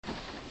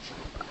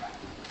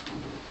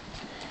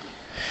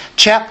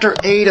chapter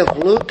 8 of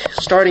Luke,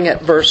 starting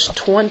at verse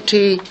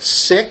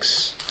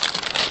 26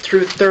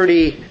 through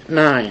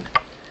 39.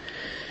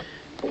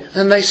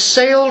 And they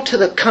sailed to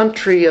the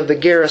country of the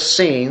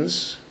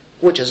Gerasenes,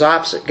 which is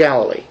opposite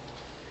Galilee.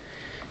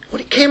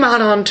 When he came out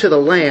onto the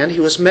land,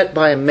 he was met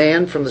by a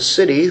man from the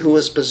city who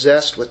was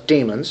possessed with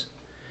demons,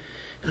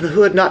 and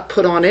who had not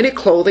put on any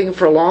clothing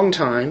for a long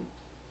time,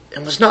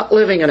 and was not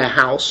living in a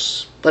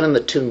house, but in the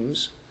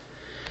tombs.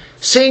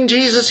 Seeing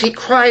Jesus, he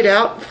cried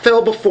out,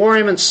 fell before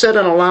him, and said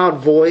in a loud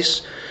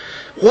voice,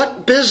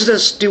 "What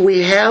business do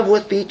we have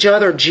with each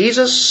other,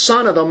 Jesus,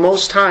 Son of the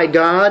Most High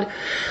God?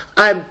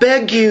 I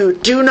beg you,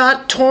 do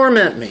not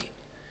torment me."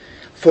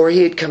 For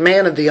he had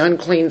commanded the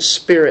unclean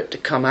spirit to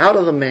come out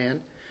of the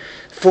man,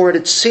 for it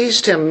had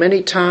seized him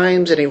many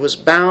times, and he was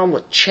bound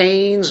with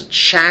chains and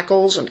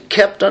shackles and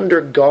kept under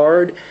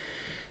guard.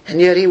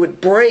 And yet he would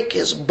break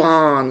his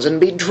bonds and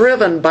be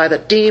driven by the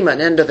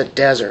demon into the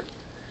desert.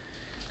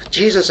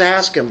 Jesus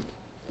asked him,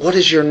 "What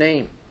is your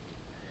name?"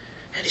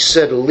 And he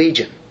said,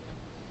 "Legion."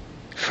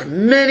 For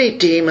many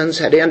demons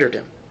had entered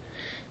him.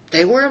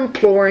 They were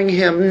imploring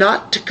him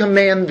not to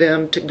command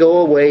them to go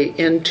away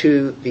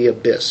into the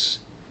abyss.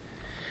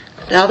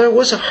 Now there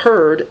was a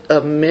herd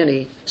of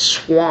many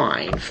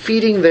swine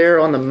feeding there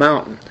on the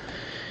mountain,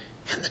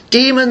 and the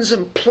demons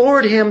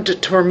implored him to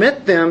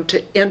permit them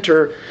to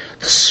enter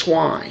the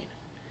swine.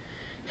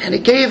 And he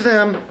gave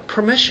them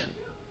permission.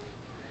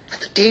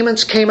 And the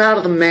demons came out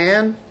of the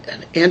man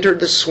and entered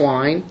the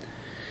swine,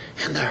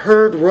 and the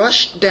herd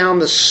rushed down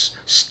the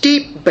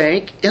steep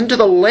bank into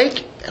the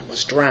lake and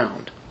was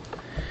drowned.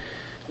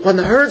 When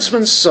the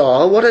herdsmen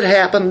saw what had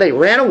happened, they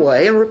ran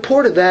away and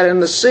reported that in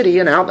the city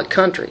and out in the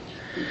country.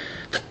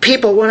 The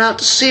people went out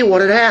to see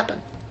what had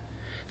happened.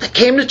 They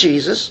came to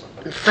Jesus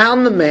and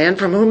found the man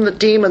from whom the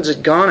demons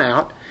had gone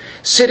out,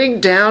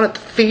 sitting down at the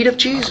feet of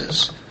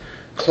Jesus,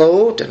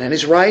 clothed and in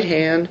his right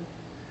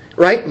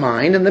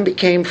mind, and then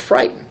became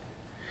frightened.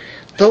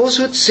 Those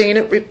who had seen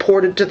it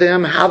reported to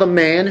them how the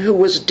man who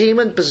was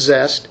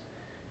demon-possessed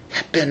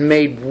had been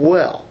made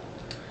well.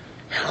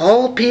 And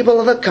all the people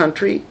of the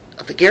country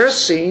of the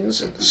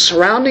Gerasenes and the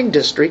surrounding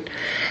district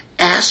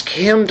asked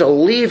him to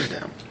leave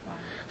them,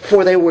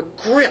 for they were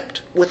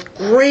gripped with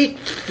great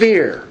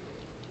fear.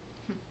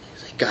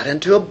 They got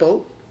into a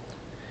boat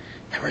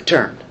and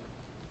returned.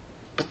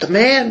 But the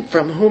man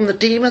from whom the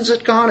demons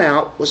had gone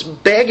out was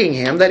begging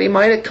him that he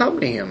might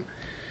accompany him.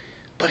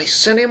 But he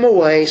sent him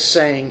away,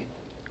 saying,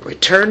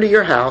 "Return to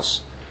your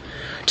house,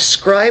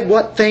 describe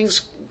what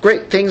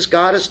great things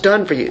God has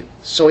done for you."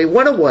 So he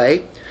went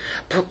away,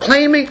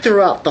 proclaiming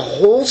throughout the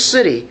whole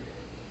city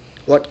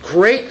what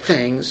great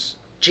things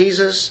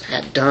Jesus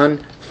had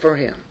done for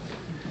him.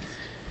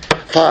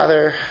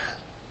 Father,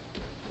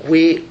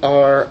 we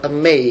are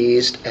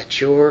amazed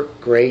at your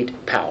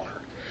great power.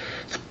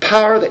 The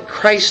power that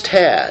Christ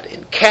had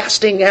in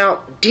casting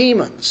out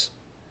demons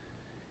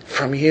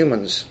from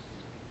humans.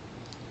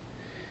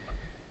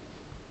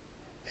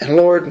 And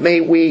Lord,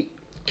 may we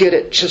get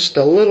it just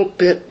a little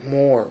bit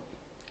more,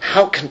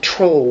 how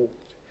controlled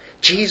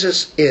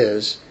Jesus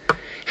is,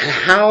 and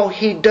how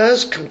he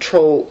does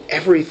control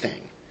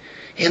everything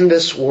in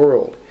this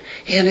world,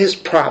 in his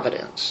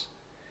providence.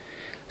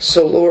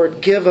 So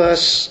Lord, give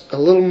us a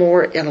little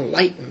more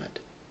enlightenment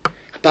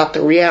about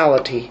the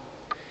reality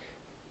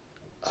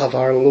of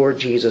our Lord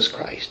Jesus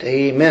Christ.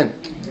 Amen.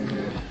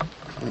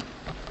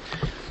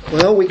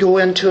 Well, we go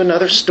into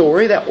another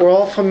story that we're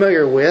all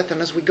familiar with,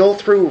 and as we go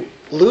through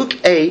Luke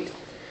 8,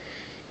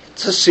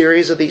 it's a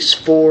series of these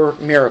 4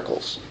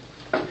 miracles.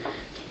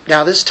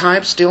 Now this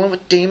time it's dealing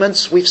with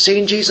demons. We've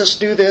seen Jesus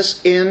do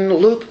this in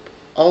Luke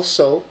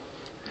also.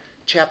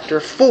 Chapter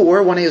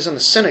 4, when he was in the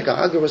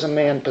synagogue, there was a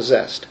man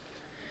possessed.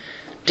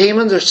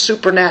 Demons are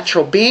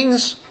supernatural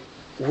beings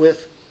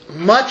with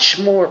much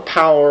more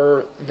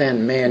power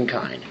than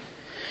mankind.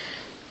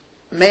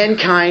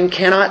 Mankind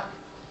cannot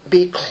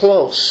be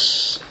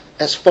close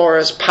as far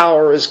as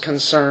power is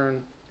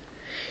concerned.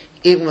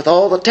 Even with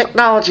all the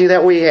technology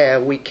that we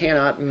have, we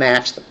cannot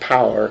match the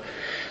power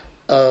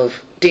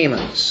of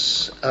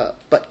demons.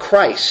 But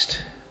Christ,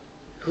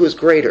 who is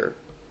greater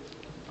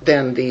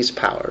than these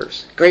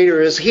powers.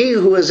 Greater is he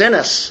who is in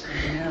us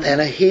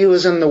than he who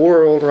is in the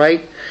world,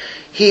 right?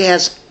 He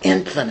has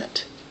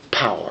infinite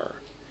power.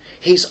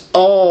 He's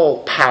all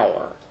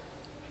power.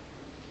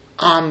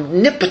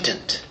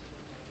 Omnipotent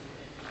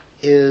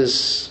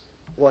is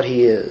what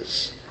he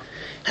is.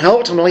 And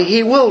ultimately,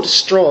 he will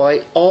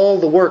destroy all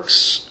the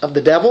works of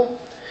the devil.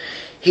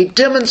 He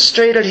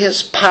demonstrated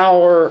his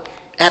power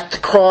at the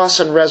cross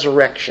and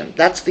resurrection.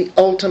 That's the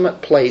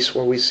ultimate place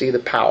where we see the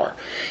power.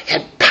 He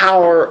had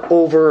power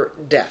over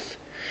death.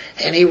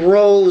 And he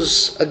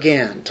rose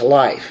again to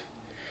life.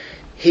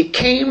 He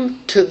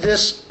came to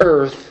this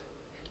earth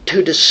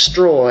to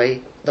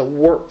destroy the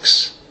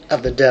works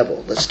of the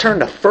devil. Let's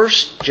turn to 1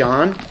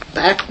 John,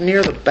 back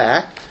near the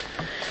back.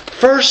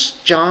 1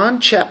 John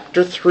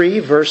chapter 3,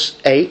 verse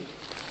 8.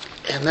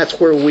 And that's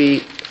where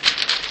we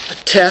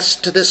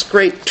attest to this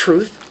great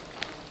truth.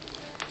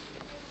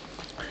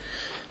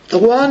 The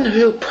one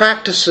who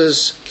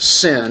practices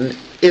sin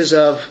is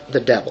of the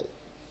devil,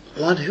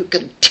 one who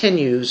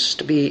continues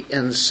to be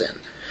in sin.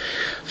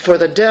 For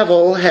the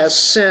devil has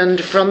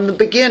sinned from the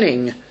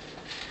beginning.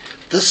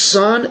 The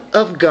Son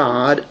of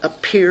God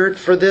appeared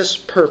for this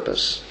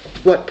purpose.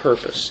 What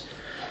purpose?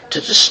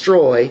 To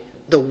destroy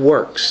the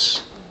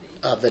works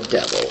of the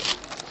devil.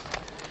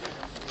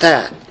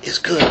 That is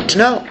good to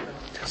know.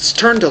 Let's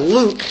turn to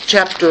Luke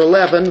chapter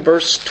 11,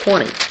 verse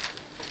 20.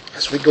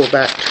 As we go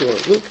back to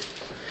our Luke,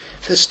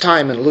 this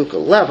time in Luke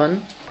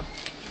 11,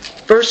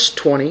 verse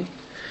 20,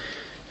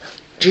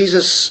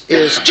 Jesus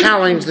is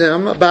challenging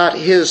them about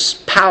his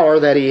power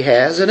that he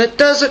has, and it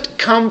doesn't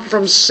come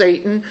from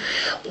Satan.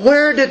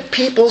 Where did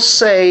people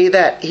say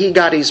that he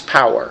got his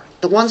power?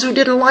 The ones who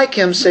didn't like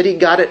him said he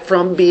got it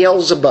from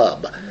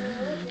Beelzebub,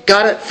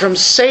 got it from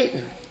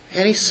Satan.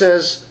 And he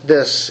says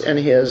this in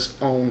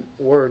his own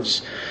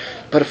words,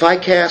 "But if I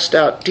cast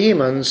out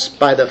demons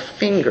by the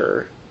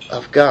finger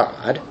of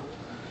God,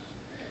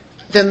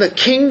 then the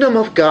kingdom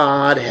of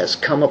God has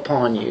come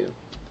upon you."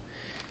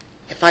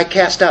 If I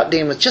cast out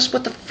demons just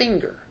with the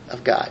finger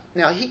of God.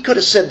 Now, he could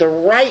have said the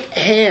right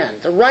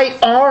hand, the right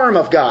arm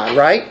of God,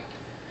 right?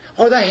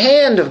 Or the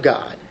hand of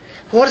God.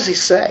 What does he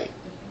say?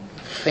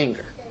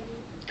 Finger.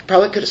 He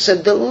probably could have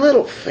said the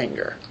little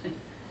finger.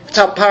 That's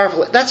how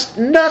powerful it is. That's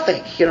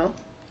nothing,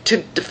 to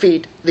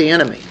defeat the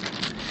enemy.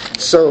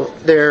 So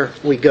there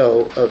we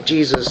go, of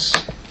Jesus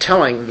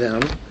telling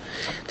them.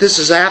 This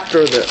is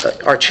after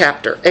our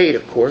chapter 8,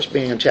 of course,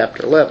 being in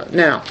chapter 11.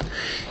 Now,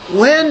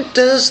 when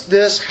does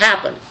this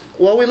happen?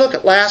 Well, we look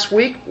at last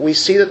week, we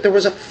see that there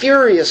was a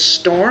furious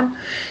storm.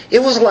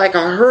 It was like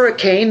a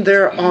hurricane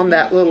there on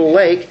that little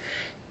lake,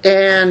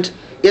 and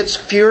it's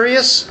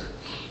furious.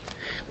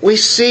 We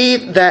see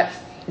that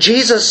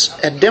Jesus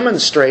had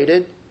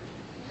demonstrated,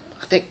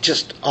 I think,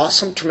 just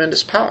awesome,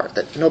 tremendous power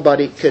that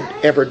nobody could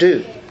ever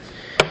do.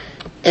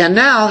 And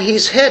now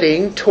he's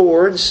heading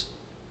towards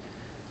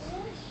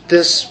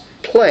this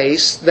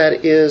place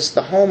that is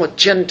the home of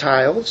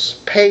Gentiles,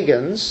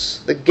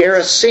 pagans, the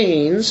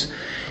Gerasenes.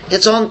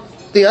 It's on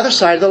the other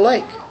side of the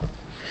lake.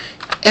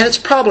 And it's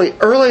probably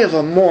early of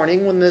a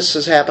morning when this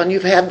has happened.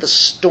 You've had the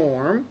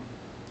storm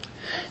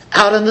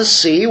out in the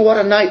sea. What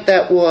a night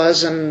that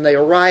was. And they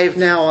arrive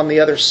now on the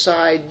other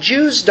side.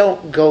 Jews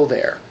don't go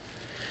there.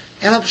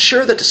 And I'm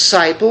sure the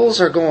disciples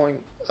are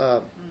going,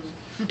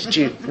 did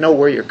you know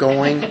where you're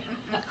going?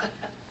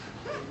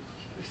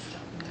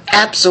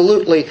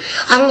 Absolutely.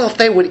 I don't know if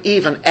they would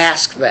even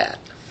ask that.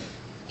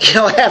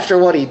 After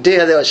what he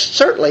did,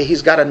 certainly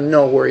he's got to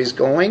know where he's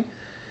going.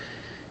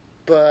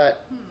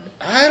 But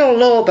I don't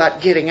know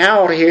about getting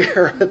out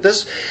here at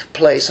this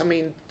place. I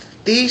mean,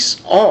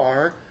 these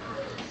are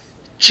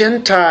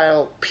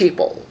Gentile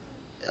people.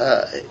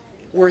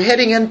 We're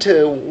heading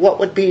into what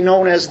would be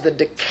known as the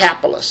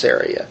Decapolis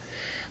area.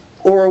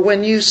 Or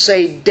when you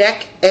say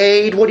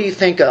decade, what do you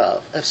think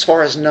of as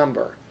far as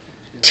number?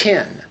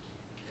 10.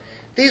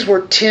 These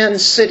were 10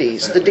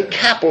 cities, the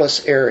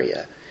Decapolis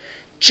area.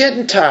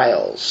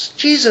 Gentiles.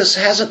 Jesus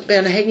hasn't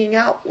been hanging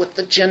out with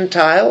the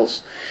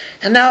Gentiles,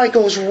 and now he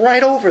goes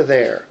right over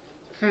there.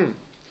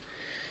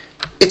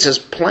 It's his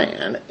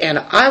plan, and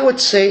I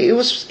would say it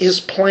was his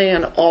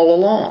plan all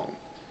along.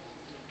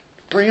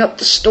 Bring up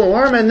the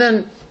storm, and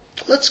then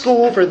let's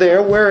go over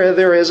there where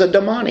there is a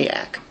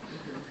demoniac.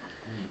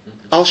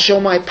 I'll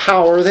show my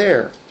power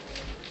there.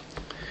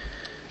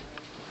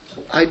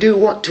 I do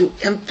want to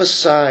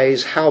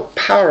emphasize how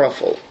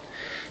powerful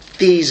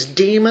these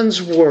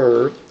demons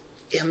were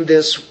in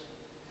this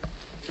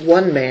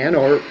one man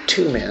or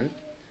 2 men.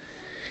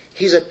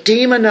 He's a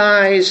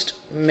demonized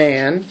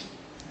man.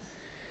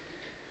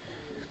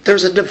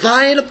 There's a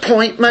divine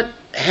appointment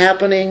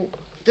happening.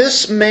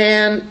 This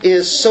man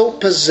is so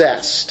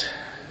possessed,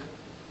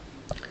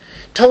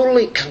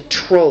 totally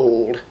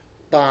controlled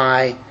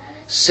by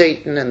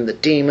Satan and the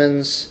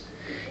demons.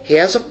 He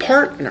has a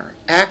partner,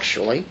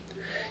 actually.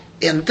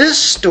 In this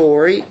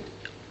story,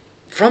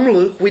 from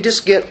Luke, we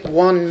just get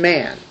one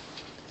man.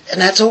 And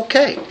that's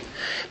okay,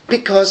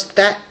 because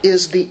that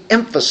is the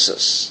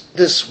emphasis,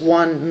 this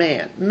one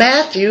man.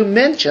 Matthew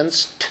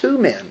mentions 2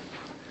 men.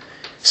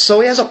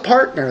 So he has a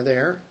partner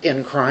there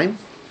in crime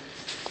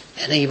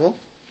and evil.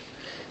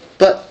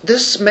 But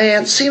this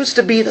man seems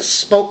to be the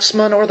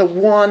spokesman or the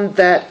one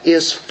that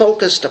is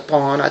focused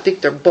upon. I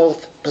think they're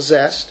both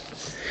possessed.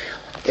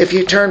 If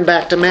you turn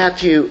back to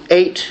Matthew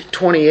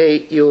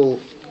 8:28, you'll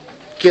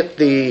get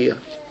the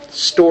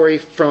story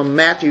from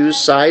Matthew's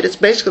side. It's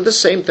basically the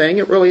same thing.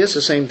 It really is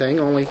the same thing,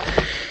 only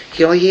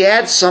he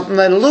adds something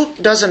that Luke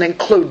doesn't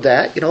include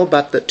that,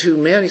 about the 2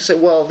 men. He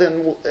said, well,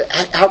 then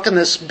how can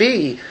this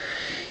be?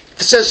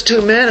 If it says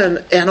 2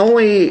 men and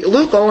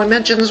Luke only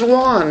mentions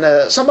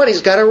 1,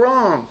 somebody's got it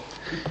wrong.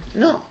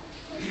 No.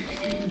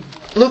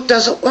 Luke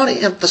doesn't want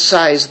to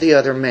emphasize the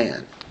other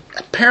man.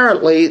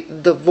 Apparently,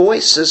 the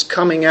voice is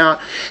coming out,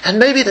 and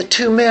maybe the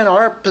 2 men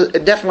are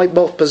definitely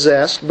both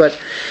possessed, but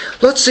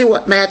let's see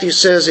what Matthew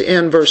says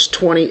in verse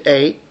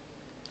 28.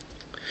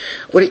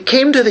 When he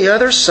came to the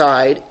other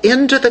side,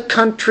 into the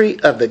country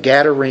of the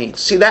Gadarenes.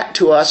 See, that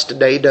to us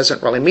today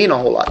doesn't really mean a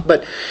whole lot,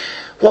 but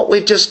what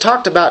we've just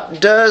talked about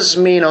does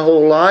mean a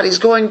whole lot. He's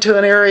going to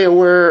an area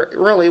where it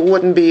really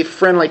wouldn't be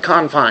friendly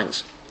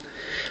confines.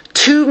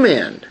 2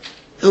 men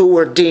who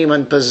were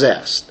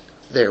demon-possessed,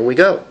 there we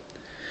go,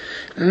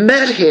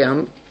 met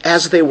him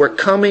as they were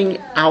coming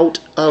out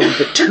of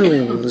the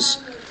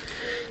tombs.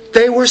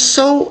 They were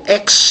so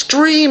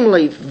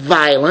extremely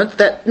violent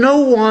that no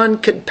one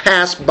could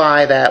pass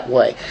by that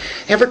way.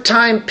 Every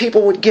time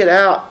people would get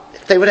out,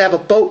 if they would have a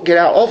boat get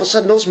out, all of a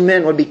sudden those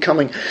men would be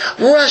coming,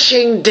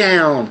 rushing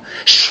down,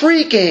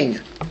 shrieking,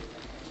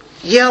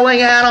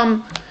 yelling at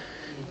them,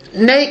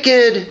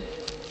 naked.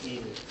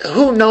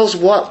 Who knows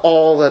what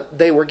all that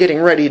they were getting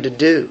ready to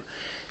do.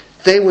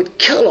 They would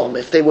kill them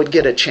if they would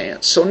get a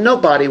chance. So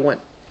nobody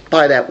went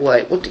by that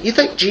way. Well, do you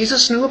think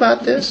Jesus knew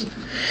about this?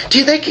 Do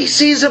you think He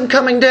sees them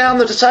coming down?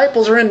 The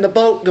disciples are in the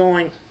boat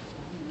going,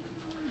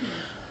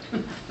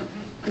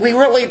 we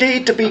really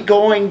need to be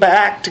going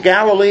back to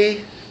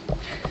Galilee.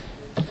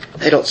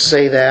 They don't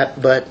say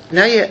that, but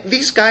now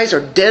these guys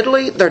are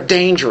deadly. They're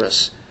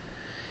dangerous.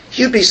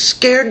 You'd be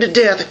scared to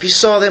death if you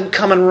saw them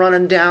coming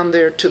running down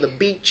there to the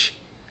beach.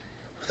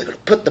 They're going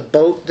to put the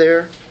boat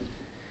there.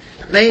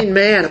 The main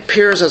man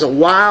appears as a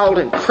wild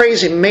and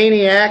crazy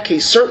maniac.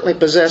 He's certainly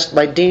possessed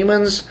by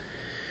demons.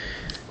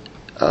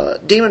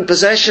 Demon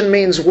possession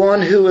means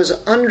one who is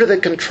under the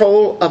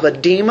control of a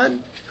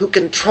demon who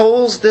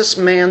controls this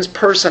man's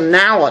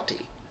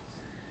personality.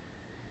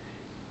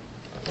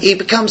 He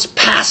becomes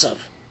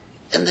passive.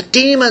 And the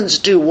demons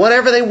do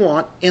whatever they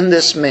want in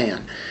this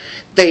man.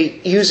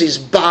 They use his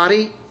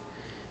body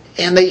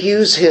and they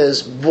use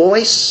his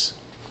voice.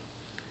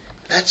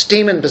 That's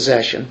demon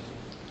possession.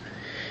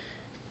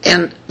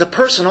 And the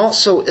person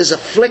also is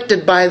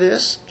afflicted by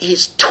this.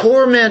 He's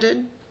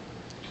tormented.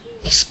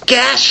 He's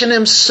gashing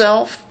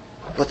himself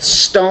with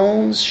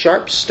stones,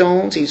 sharp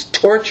stones. He's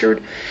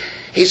tortured.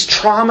 He's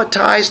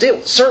traumatized.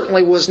 It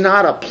certainly was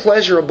not a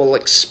pleasurable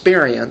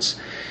experience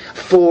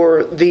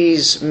for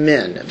these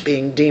men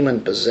being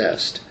demon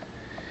possessed.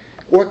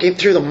 Working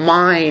through the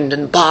mind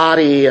and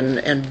body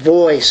and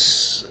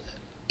voice.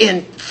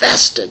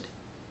 Infested.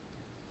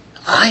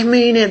 I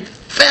mean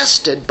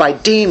infested by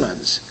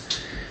demons.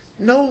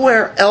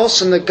 Nowhere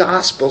else in the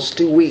Gospels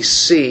do we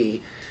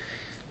see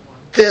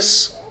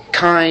this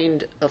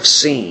kind of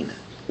scene.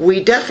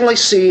 We definitely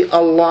see a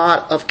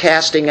lot of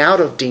casting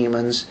out of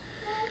demons,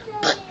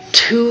 but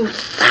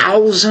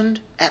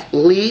 2,000 at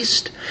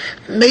least,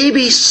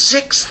 maybe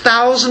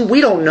 6,000, we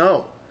don't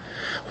know.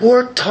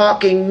 We're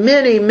talking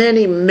many,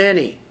 many,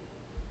 many.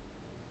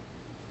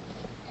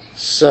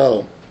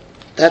 So,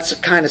 that's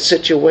the kind of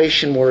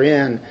situation we're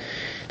in.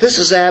 This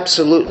is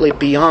absolutely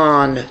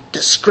beyond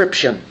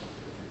description.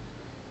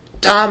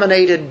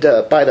 Dominated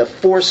by the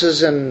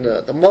forces and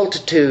the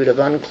multitude of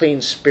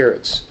unclean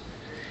spirits.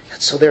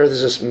 And so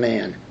there's this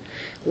man.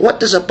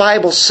 What does the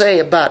Bible say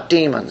about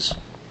demons?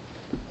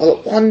 Well,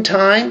 at one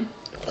time,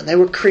 when they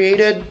were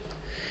created,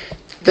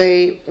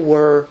 they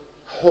were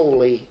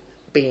holy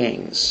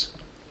beings.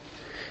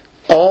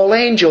 All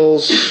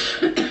angels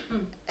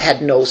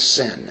had no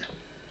sin.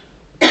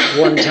 At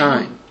one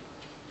time.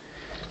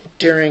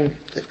 During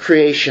the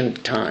creation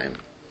time.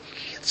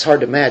 It's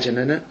hard to imagine,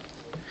 isn't it?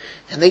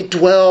 And they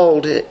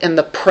dwelled in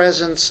the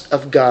presence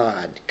of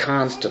God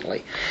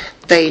constantly.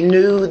 They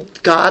knew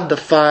God the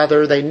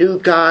Father. They knew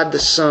God the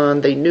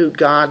Son. They knew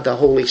God the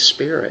Holy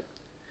Spirit.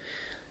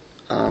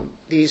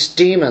 These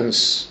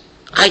demons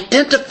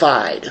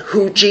identified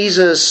who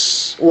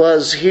Jesus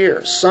was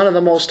here, Son of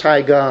the Most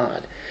High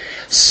God.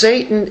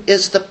 Satan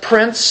is the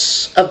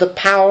prince of the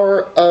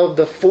power of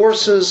the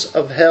forces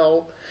of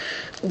hell.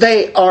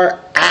 They are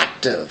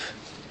active.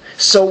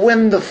 So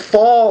when the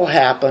fall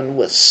happened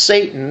with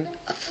Satan,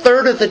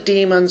 1/3 of the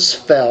demons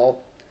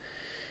fell.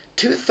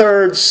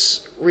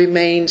 2/3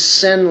 remained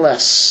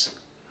sinless.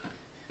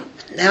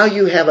 Now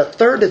you have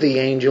 1/3 of the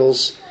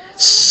angels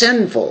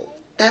sinful.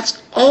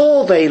 That's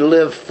all they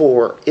live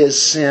for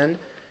is sin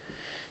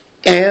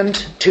and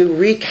to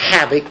wreak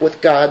havoc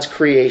with God's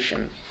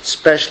creation,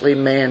 especially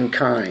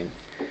mankind.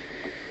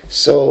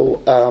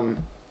 So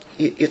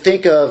you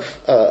think of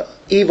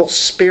evil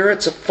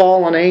spirits of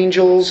fallen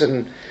angels,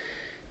 and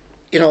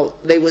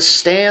they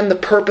withstand the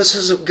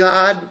purposes of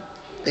God.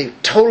 They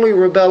totally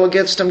rebel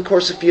against them. Of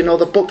course, if you know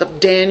the book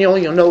of Daniel,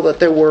 you'll know that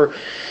there were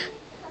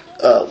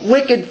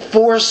wicked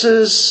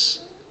forces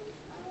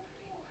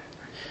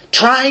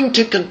trying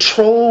to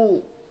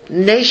control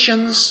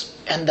nations,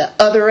 and the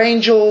other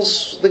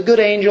angels, the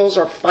good angels,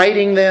 are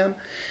fighting them.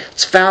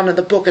 It's found in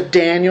the book of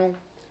Daniel.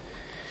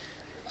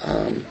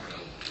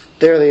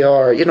 There they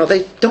are.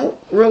 They don't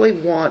really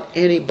want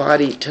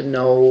anybody to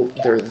know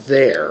they're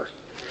there.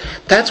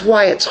 That's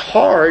why it's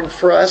hard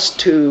for us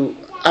to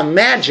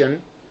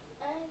imagine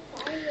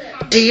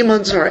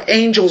demons or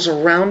angels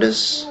around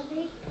us.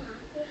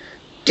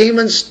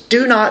 Demons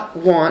do not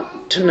want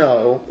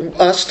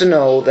us to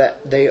know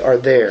that they are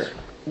there.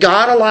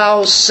 God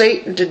allows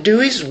Satan to do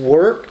his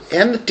work,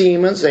 and the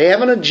demons, they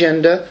have an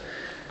agenda.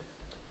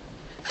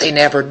 They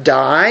never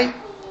die.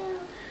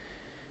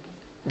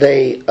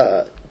 They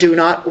do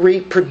not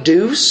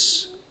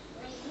reproduce.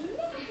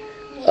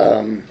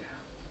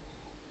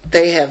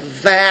 They have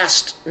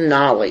vast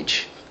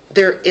knowledge.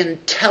 Their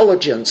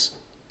intelligence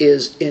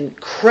is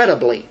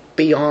incredibly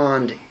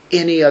beyond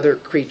any other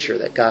creature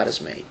that God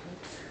has made.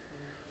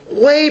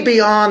 Way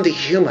beyond the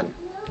human.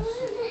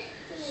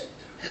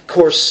 Of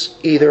course,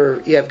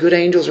 either you have good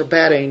angels or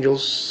bad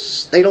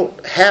angels. They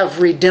don't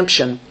have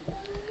redemption.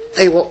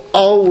 They will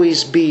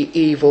always be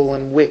evil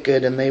and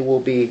wicked, and they will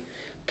be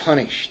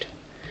punished.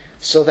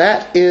 So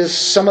that is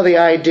some of the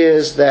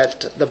ideas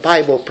that the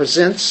Bible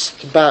presents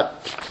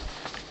about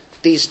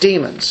these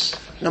demons.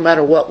 No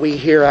matter what we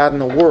hear out in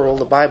the world,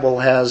 the Bible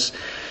has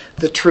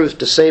the truth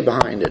to say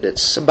behind it.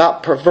 It's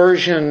about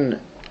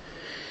perversion.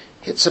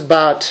 It's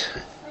about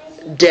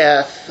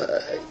death.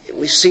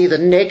 We see the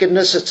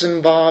nakedness that's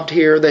involved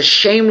here, the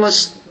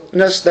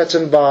shamelessness that's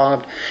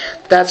involved.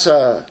 That's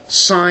a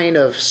sign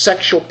of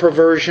sexual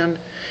perversion.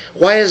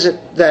 Why is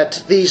it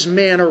that these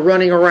men are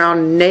running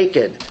around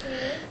naked?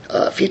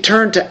 If you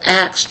turn to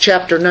Acts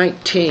chapter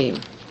 19,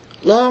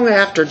 long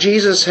after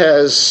Jesus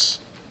has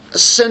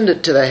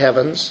ascended to the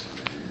heavens,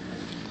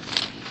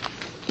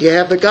 you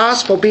have the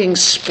gospel being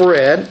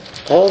spread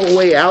all the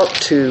way out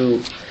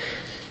to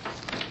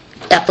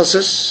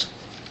Ephesus.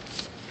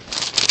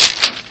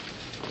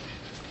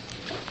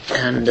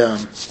 And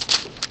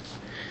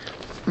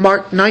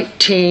Mark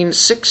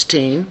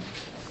 19:16.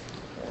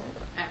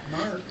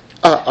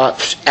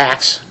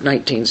 Acts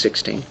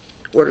 19:16.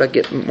 Where did I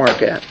get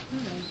Mark at?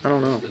 I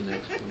don't know.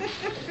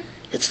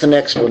 It's the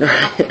next one,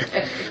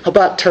 right? How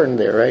about turn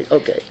there, right?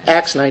 Okay.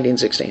 Acts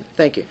 19:16.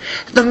 Thank you.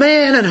 The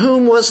man in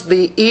whom was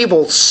the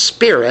evil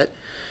spirit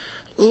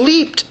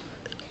leaped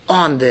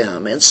on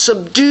them and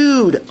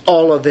subdued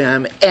all of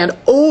them and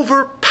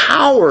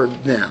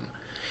overpowered them,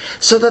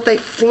 so that they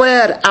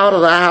fled out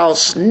of the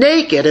house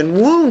naked and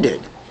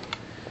wounded.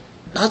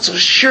 Not so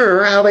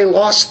sure how they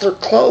lost their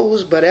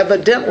clothes, but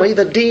evidently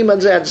the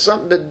demons had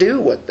something to do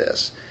with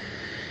this.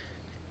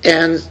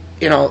 And,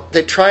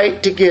 they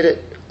tried to get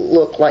it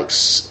look like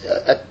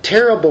a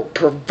terrible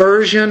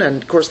perversion.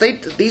 And, of course,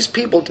 these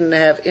people didn't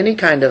have any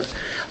kind of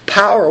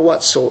power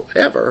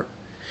whatsoever.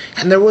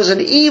 And there was an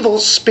evil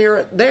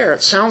spirit there.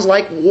 It sounds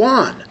like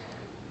one.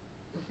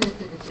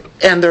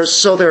 And there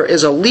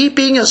is a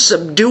leaping, a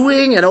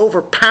subduing, and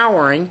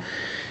overpowering.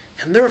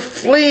 And they're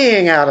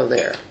fleeing out of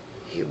there.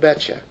 You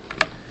betcha.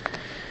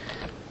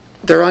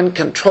 They're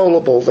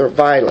uncontrollable. They're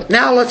violent.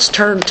 Now let's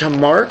turn to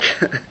Mark.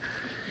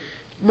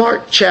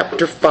 Mark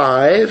chapter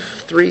 5,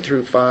 3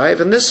 through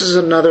 5. And this is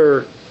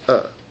another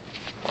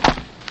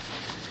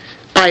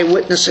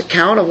eyewitness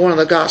account of one of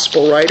the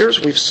gospel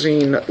writers. We've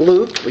seen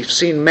Luke. We've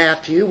seen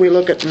Matthew. We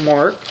look at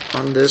Mark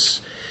on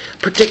this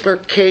particular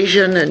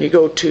occasion. And you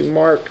go to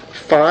Mark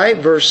 5,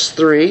 verse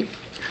 3.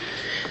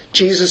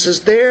 Jesus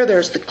is there.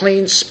 There's the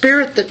clean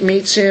spirit that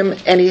meets him.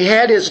 And he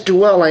had his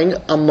dwelling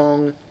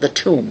among the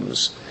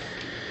tombs.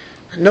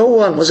 No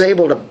one was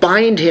able to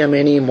bind him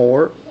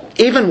anymore,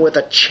 even with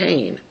a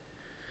chain,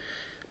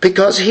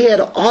 because he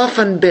had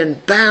often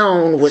been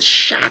bound with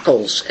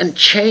shackles and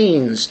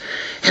chains,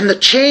 and the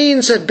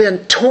chains had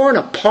been torn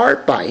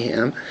apart by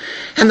him,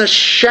 and the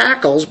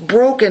shackles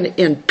broken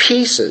in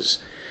pieces.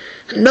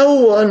 No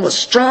one was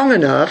strong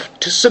enough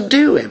to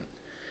subdue him.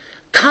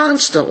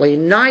 Constantly,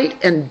 night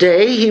and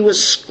day, he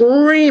was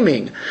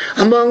screaming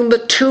among the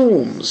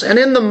tombs and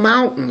in the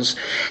mountains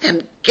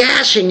and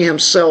gashing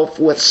himself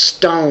with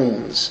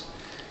stones.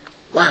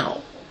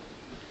 Wow.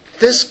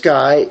 This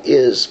guy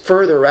is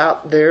further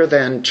out there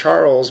than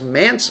Charles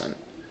Manson.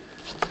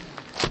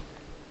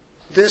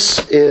 This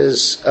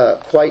is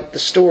quite the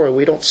story.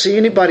 We don't see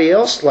anybody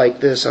else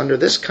like this under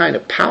this kind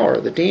of power,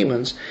 the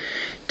demons.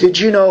 Did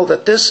you know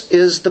that this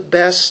is the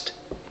best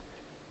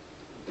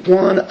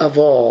one of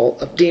all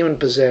of demon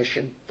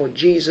possession for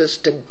Jesus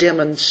to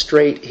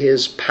demonstrate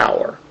his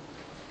power?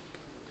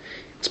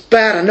 It's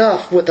bad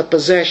enough with the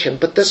possession,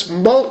 but this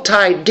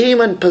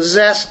multi-demon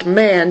possessed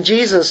man,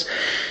 Jesus,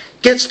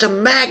 gets to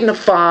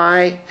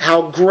magnify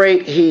how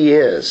great he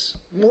is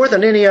more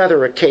than any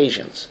other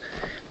occasions.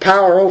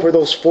 Power over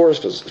those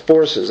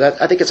forces.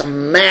 I think it's a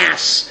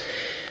massive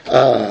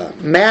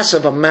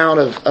amount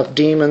of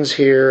demons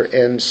here.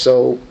 And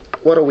so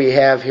what do we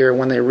have here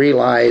when they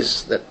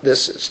realize that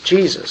this is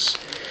Jesus?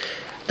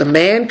 The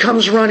man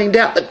comes running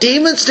down. The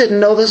demons didn't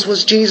know this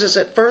was Jesus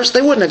at first.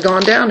 They wouldn't have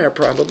gone down there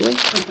probably.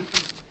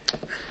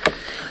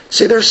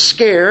 See, they're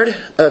scared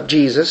of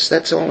Jesus.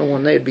 That's the only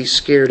one they'd be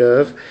scared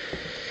of.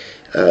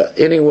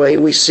 Anyway,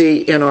 we see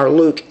in our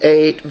Luke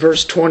 8,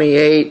 verse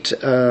 28,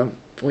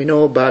 we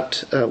know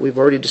about, we've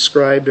already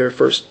described our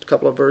first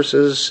couple of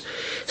verses.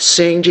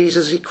 Seeing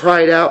Jesus, he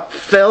cried out,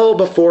 fell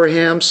before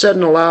him, said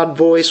in a loud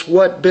voice,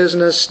 "What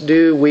business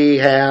do we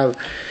have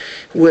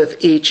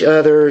with each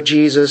other?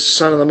 Jesus,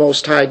 Son of the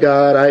Most High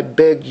God, I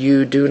beg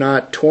you, do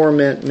not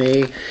torment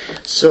me."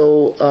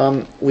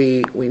 So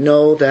we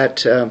know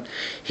that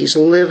he's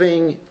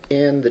living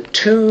in the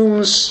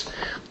tombs,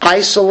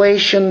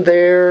 isolation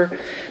there.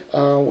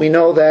 We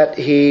know that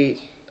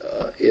he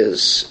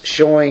is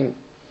showing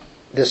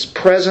this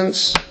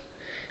presence,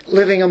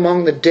 living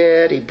among the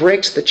dead. He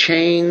breaks the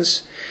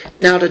chains.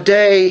 Now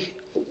today,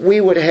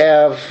 we would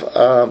have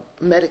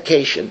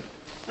medication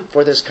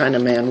for this kind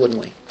of man, wouldn't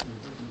we?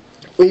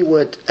 We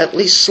would at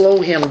least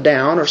slow him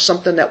down, or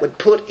something that would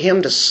put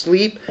him to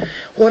sleep,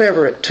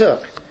 whatever it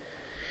took.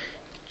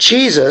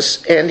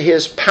 Jesus and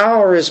His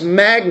power is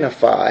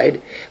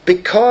magnified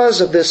because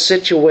of this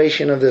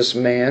situation of this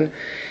man,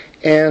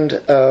 and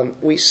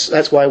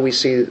that's why we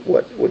see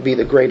what would be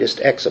the greatest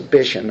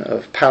exhibition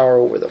of power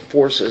over the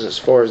forces as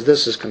far as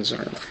this is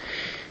concerned.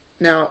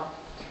 Now,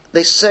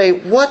 they say,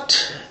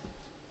 what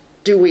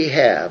do we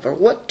have, or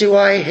what do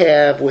I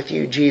have with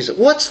you, Jesus?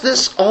 What's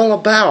this all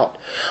about?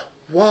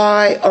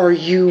 Why are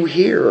you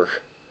here?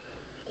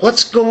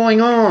 What's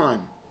going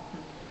on?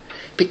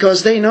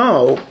 Because they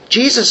know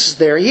Jesus is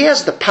there. He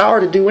has the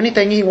power to do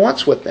anything He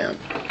wants with them.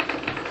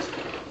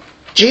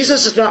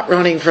 Jesus is not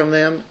running from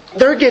them.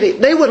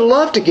 They would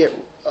love to get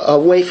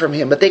away from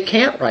Him, but they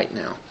can't right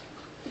now.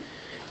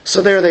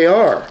 So there they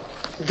are.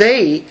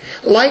 They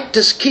like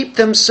to keep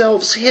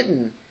themselves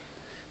hidden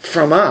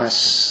from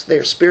us.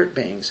 They're spirit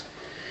beings.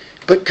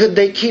 But could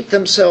they keep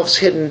themselves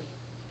hidden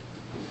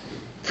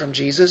from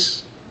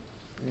Jesus?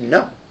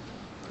 No.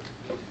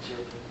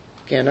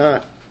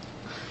 Cannot.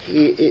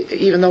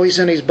 Even though He's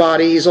in His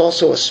body, He's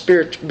also a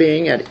spirit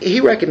being, and He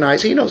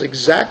knows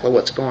exactly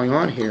what's going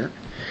on here.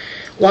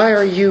 Why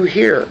are you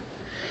here?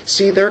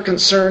 See, they're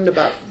concerned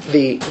about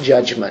the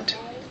judgment.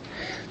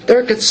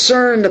 They're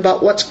concerned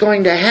about what's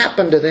going to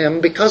happen to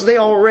them because they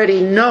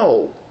already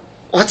know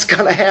what's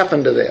going to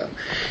happen to them.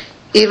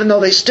 Even though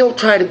they still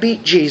try to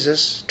beat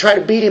Jesus, try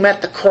to beat Him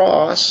at the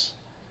cross,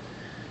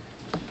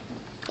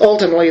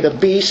 ultimately the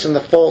beast and the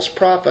false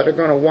prophet are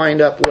going to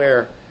wind up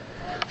where?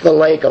 The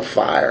lake of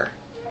fire.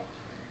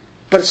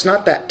 But it's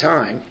not that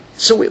time.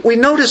 So we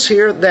notice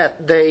here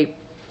that they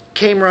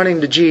came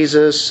running to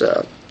Jesus.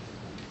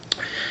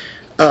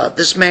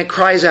 This man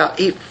cries out.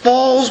 He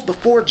falls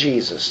before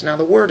Jesus. Now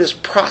the word is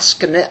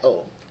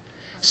proskuneo.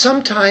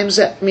 Sometimes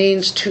that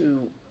means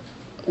to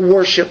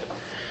worship,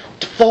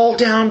 to fall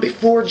down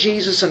before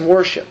Jesus and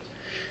worship.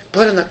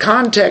 But in the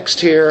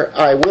context here,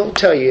 I will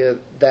tell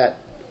you that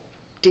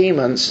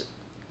demons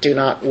do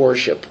not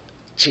worship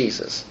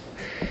Jesus.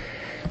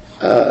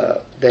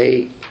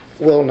 They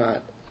will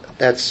not.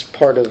 That's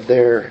part of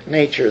their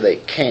nature. They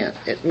can't.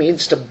 It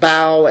means to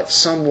bow at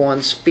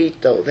someone's feet,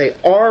 though. They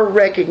are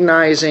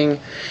recognizing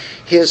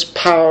His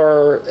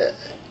power.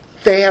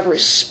 They have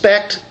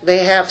respect.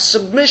 They have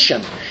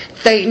submission.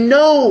 They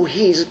know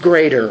He's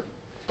greater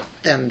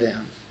than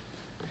them.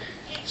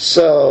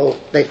 So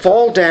they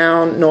fall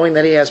down knowing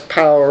that He has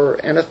power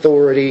and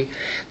authority,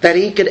 that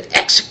He could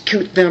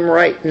execute them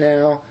right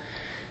now.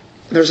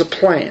 There's a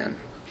plan,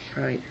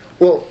 right?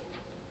 Well,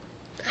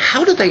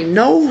 how do they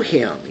know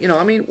Him?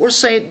 We're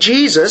saying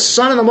Jesus,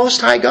 Son of the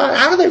Most High God.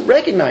 How do they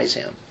recognize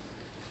Him?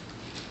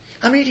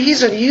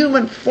 He's in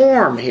human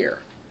form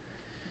here.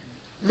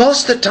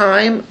 Most of the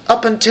time,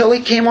 up until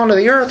He came onto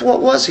the earth,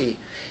 what was He?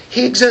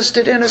 He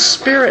existed in a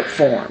spirit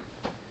form.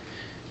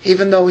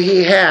 Even though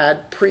He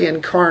had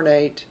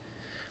pre-incarnate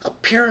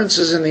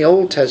appearances in the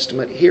Old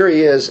Testament, here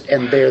He is,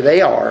 and there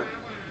they are.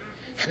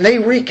 And they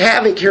wreak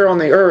havoc here on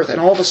the earth, and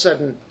all of a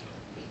sudden,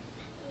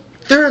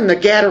 they're in the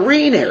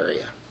Gadarene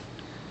area.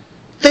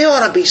 They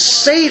ought to be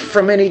safe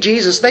from any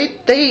Jesus.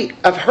 They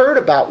have heard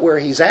about where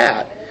He's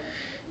at.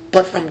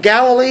 But from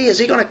Galilee, is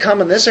He going to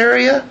come in this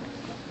area?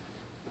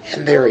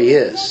 And there He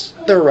is.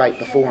 They're right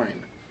before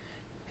Him.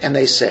 And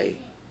they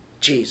say,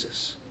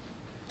 Jesus,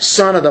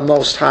 Son of the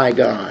Most High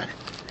God.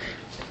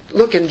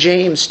 Look in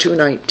James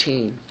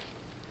 2:19.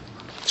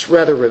 It's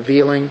rather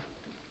revealing.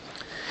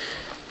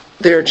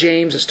 There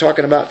James is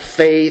talking about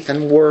faith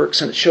and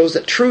works, and it shows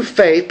that true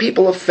faith,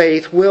 people of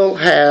faith, will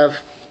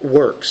have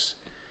works.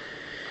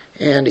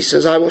 And he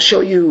says, I will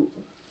show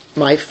you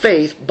my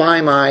faith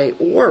by my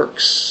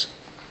works.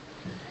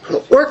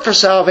 We'll work for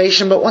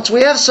salvation, but once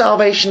we have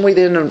salvation, we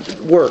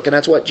then work. And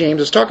that's what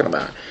James is talking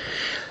about.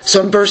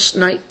 So in verse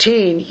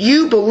 19,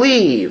 you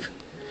believe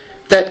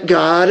that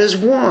God is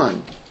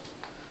one.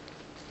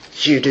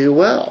 You do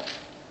well.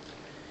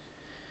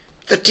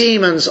 The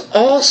demons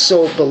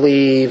also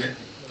believe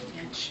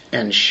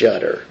and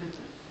shudder.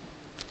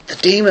 The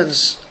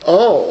demons,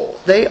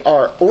 they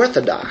are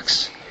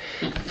orthodox.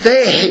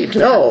 They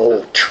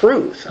know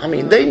truth.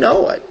 They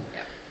know it.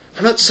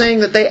 I'm not saying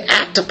that they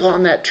act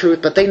upon that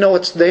truth, but they know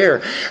it's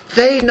there.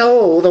 They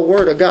know the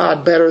Word of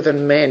God better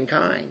than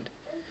mankind.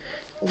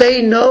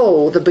 They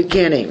know the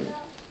beginning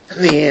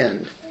and the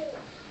end.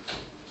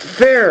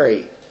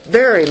 Very,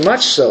 very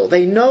much so.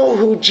 They know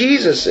who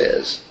Jesus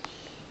is.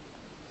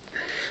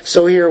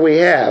 So here we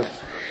have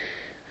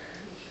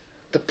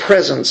the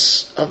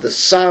presence of the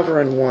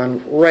Sovereign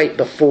One right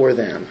before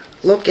them.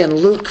 Look in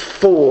Luke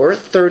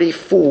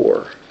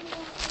 4:34.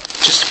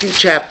 Just a few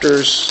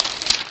chapters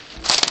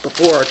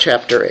before our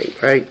chapter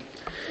 8, right?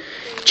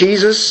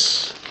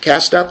 Jesus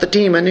cast out the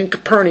demon in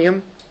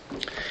Capernaum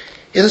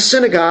in the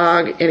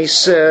synagogue, and He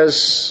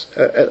says,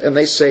 and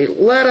they say,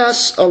 let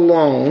us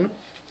alone.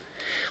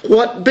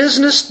 What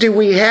business do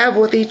we have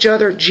with each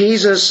other,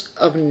 Jesus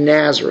of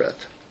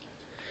Nazareth?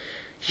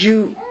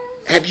 You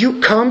Have you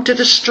come to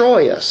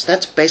destroy us?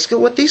 That's basically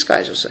what these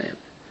guys are saying.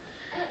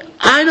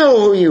 I know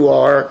who you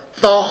are,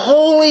 the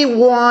Holy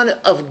One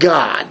of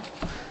God.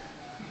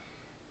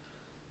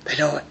 They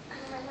know it.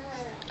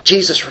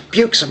 Jesus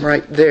rebukes them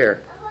right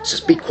there. He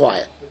says, be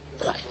quiet.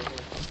 Quiet.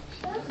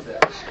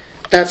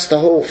 That's the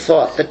whole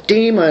thought. The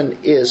demon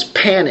is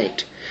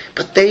panicked,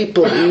 but they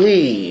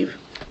believe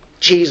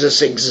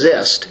Jesus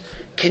exists.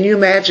 Can you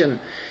imagine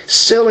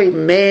silly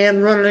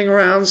man running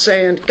around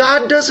saying,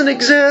 God doesn't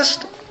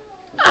exist?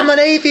 I'm an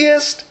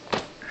atheist.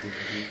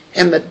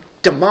 And the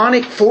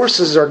demonic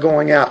forces are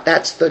going out.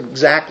 That's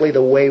exactly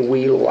the way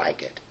we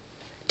like it.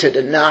 To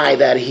deny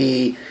that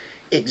He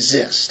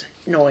exists,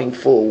 knowing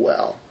full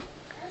well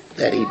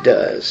that He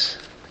does.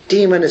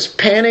 Demon is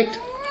panicked.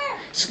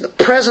 It's in the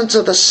presence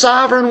of the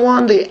sovereign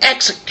one, the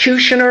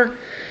executioner.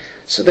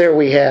 So there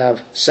we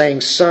have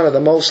saying Son of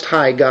the Most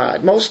High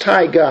God. Most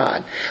High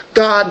God.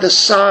 God the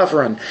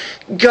Sovereign.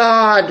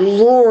 God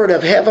Lord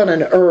of heaven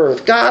and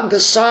earth. God the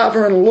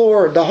Sovereign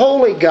Lord. The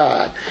Holy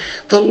God.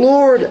 The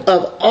Lord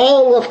of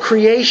all of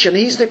creation.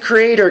 He's the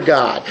Creator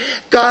God.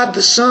 God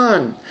the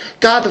Son.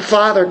 God the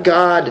Father.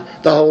 God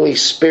the Holy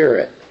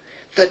Spirit.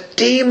 The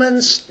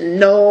demons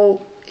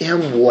know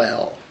Him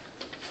well.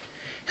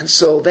 And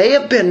so they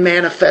have been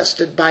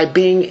manifested by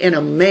being in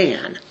a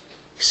man.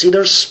 See,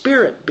 they're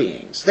spirit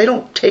beings. They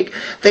don't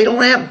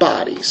have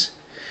bodies.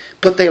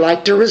 But they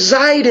like to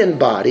reside in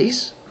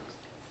bodies.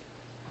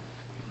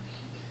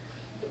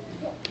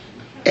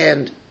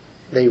 And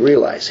they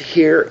realize,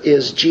 here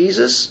is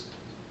Jesus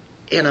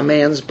in a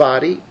man's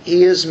body.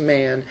 He is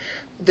man.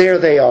 There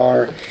they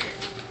are.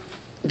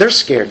 They're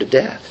scared to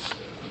death.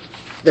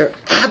 They're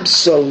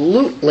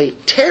absolutely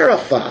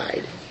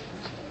terrified.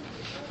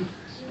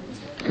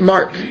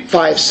 Mark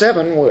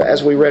 5:7,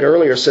 as we read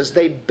earlier, says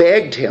they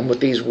begged Him with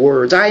these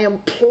words, I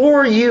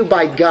implore you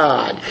by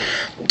God,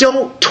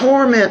 don't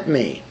torment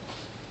me.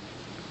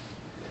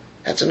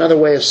 That's another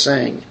way of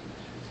saying,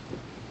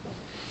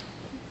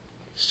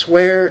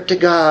 swear to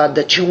God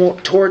that you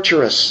won't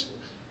torture us,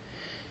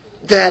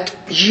 that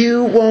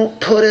you won't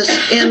put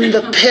us in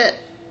the pit.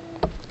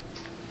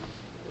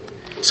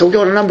 So we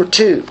go to number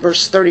 2,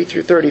 verse 30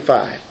 through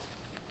 35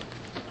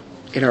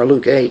 in our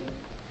Luke 8.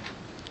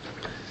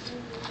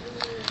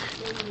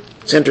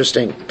 It's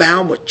interesting.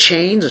 Bound with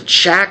chains and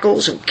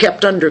shackles and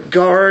kept under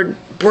guard,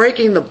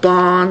 breaking the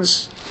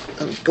bonds,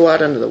 and go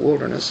out into the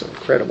wilderness.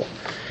 Incredible.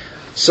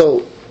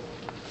 So,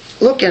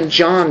 look in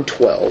John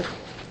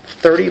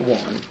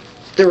 12:31.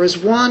 There is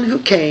one who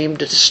came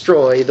to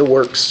destroy the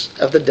works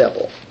of the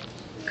devil.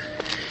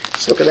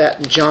 Let's look at that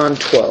in John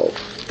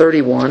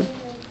 12:31.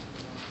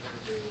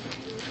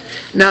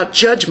 Now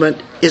judgment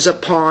is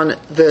upon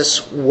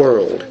this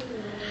world.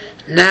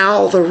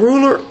 Now the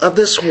ruler of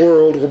this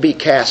world will be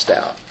cast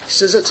out. He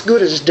says it's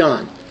good as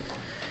done.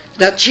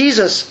 Now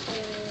Jesus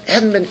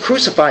hadn't been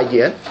crucified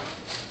yet.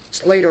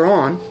 It's later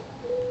on.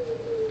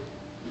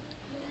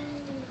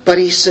 But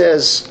He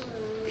says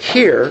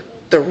here,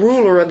 the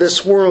ruler of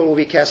this world will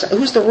be cast out.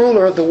 Who's the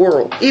ruler of the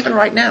world? Even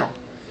right now.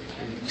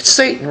 It's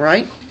Satan,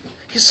 right?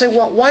 You say,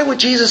 well, why would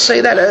Jesus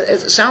say that?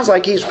 It sounds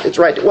like it's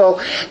right.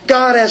 Well,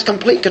 God has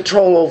complete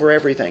control over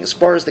everything as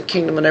far as the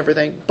kingdom and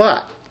everything.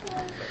 But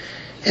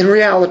in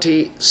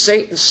reality,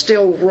 Satan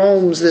still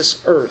roams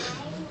this earth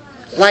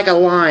like a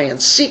lion,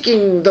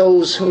 seeking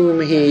those whom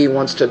he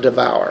wants to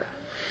devour.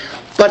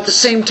 But at the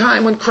same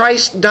time, when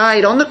Christ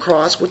died on the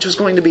cross, which was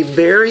going to be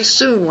very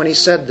soon when He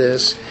said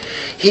this,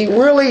 He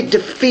really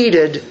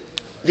defeated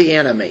the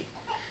enemy.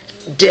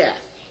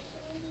 Death,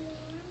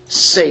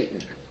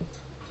 Satan,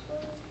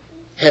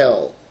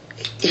 hell.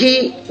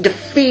 He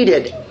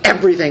defeated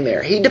everything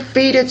there. He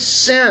defeated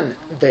sin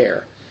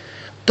there.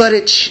 But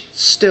it's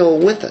still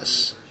with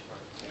us.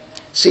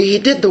 See, He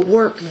did the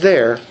work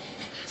there,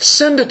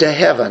 ascended to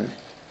heaven.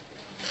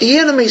 The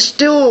enemy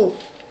still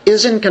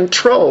is in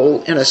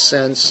control, in a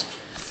sense,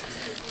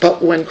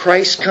 but when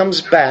Christ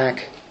comes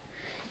back,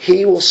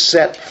 He will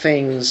set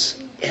things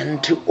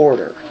into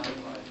order.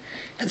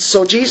 And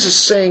so Jesus is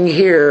saying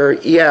here,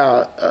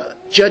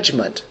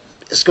 judgment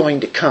is going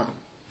to come.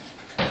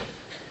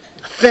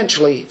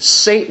 Eventually,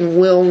 Satan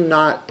will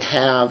not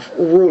have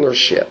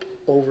rulership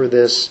over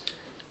this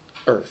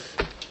earth.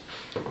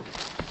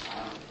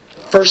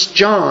 1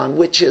 John,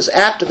 which is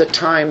after the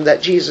time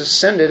that Jesus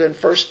ascended, in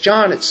 1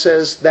 John it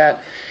says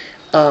that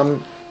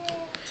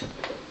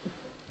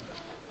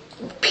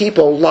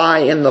people lie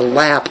in the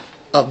lap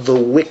of the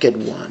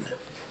wicked one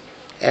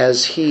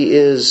as he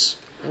is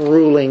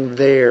ruling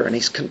there and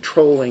he's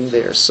controlling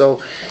there.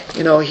 So,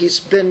 he's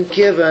been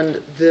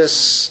given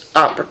this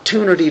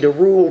opportunity to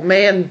rule.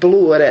 Man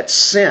blew it at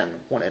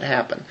sin when it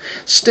happened.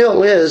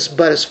 Still is,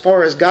 but as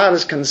far as God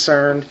is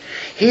concerned,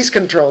 He's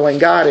controlling,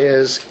 God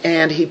is,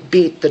 and He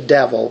beat the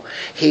devil.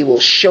 He will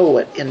show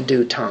it in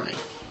due time.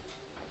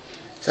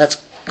 That's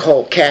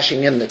called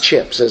cashing in the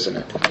chips, isn't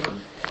it?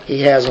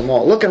 He has them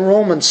all. Look in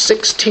Romans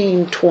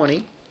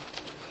 16:20.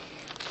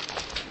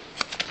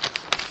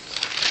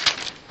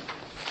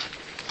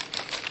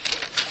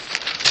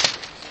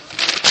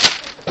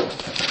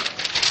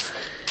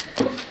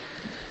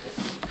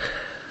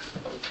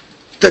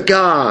 The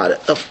God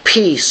of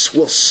peace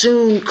will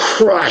soon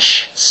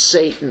crush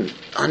Satan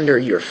under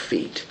your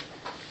feet.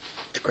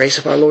 The grace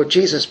of our Lord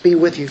Jesus be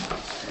with you.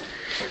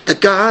 The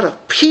God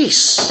of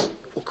peace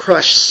will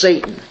crush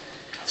Satan.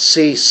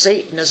 See,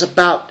 Satan is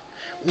about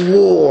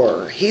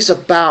war. He's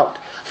about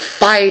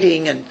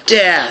fighting and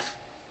death.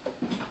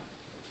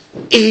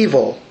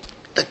 Evil.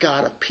 The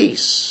God of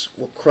peace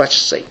will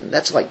crush Satan.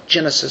 That's like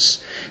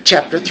Genesis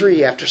chapter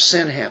 3 after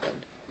sin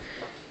happened.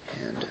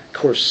 And of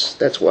course,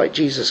 that's why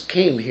Jesus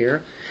came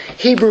here.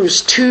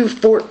 Hebrews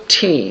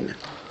 2:14.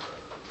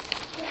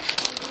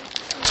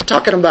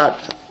 Talking about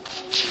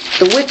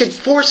the wicked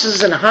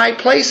forces in high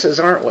places,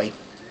 aren't we?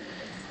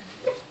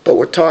 But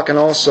we're talking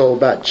also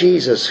about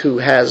Jesus, who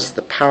has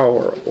the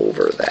power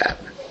over that.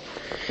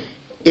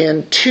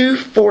 In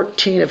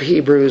 2:14 of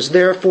Hebrews,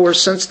 therefore,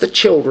 since the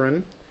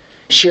children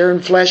share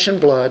in flesh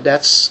and blood,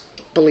 that's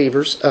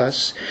believers,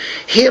 us,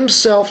 he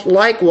himself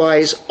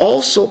likewise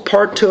also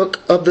partook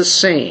of the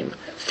same,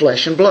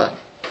 flesh and blood,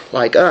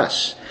 like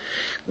us,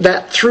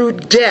 that through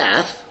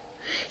death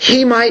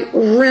he might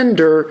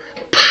render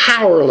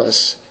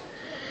powerless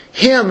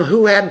him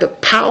who had the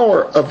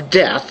power of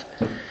death,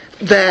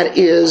 that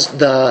is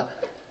the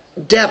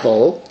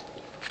devil.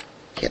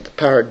 He had the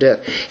power of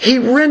death. He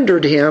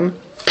rendered him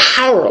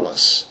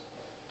powerless.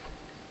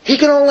 He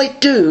can only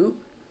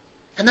do,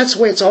 and that's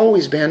the way it's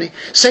always been,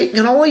 Satan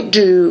can only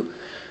do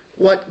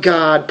what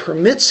God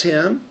permits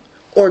him,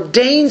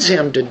 ordains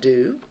him to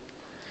do,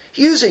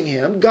 using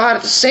him, God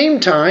at the same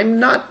time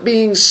not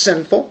being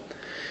sinful,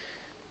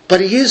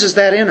 but he uses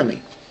that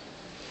enemy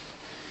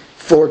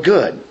for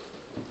good.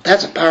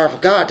 That's a powerful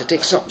God to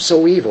take something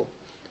so evil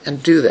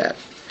and do that.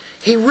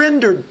 He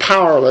rendered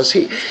powerless.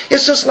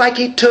 It's just like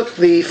he took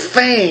the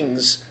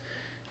fangs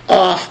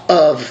off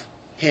of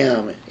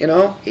him.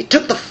 He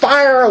took the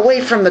fire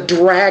away from the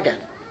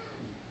dragon.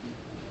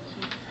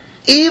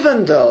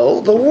 Even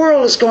though the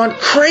world is going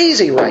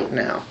crazy right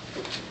now.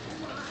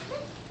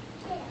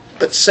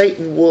 But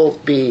Satan will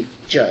be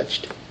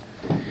judged.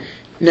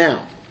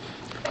 Now,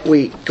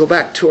 we go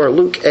back to our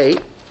Luke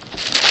 8.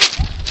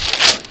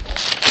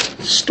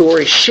 The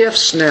story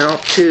shifts now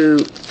to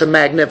the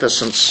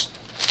magnificence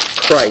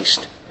of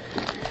Christ.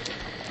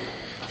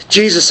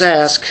 Jesus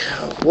asked,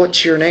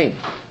 "What's your name?"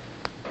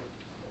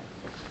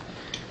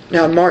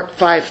 Now in Mark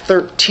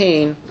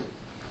 5:13,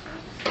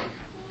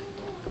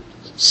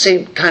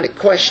 same kind of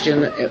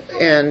question,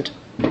 and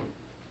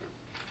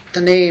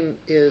the name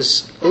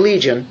is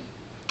Legion.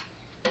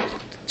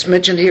 It's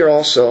mentioned here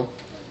also.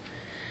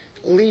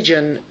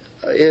 Legion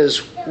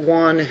is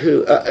one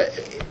who,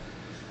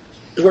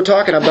 we're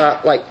talking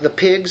about like the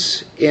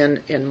pigs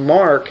in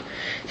Mark,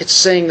 it's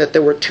saying that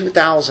there were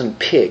 2,000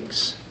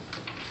 pigs.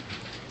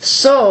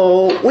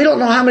 So, we don't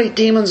know how many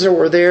demons there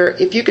were there.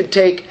 If you could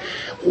take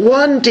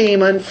one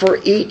demon for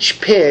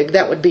each pig,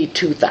 that would be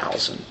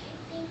 2,000.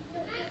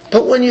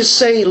 But when you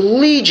say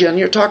legion,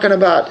 you're talking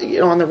about,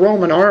 in the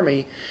Roman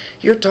army,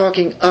 you're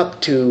talking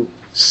up to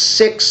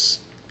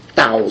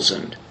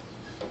 6,000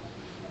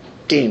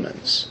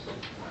 demons.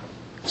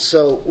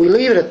 So we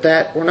leave it at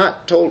that. We're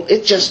not told.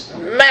 It's just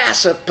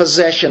massive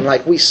possession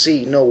like we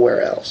see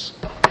nowhere else.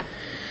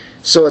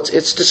 So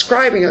it's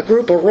describing a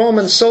group of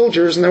Roman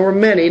soldiers, and there were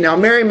many. Now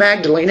Mary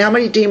Magdalene, how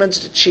many demons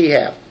did she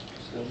have?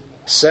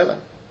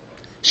 7.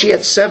 She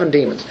had 7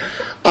 demons.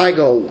 I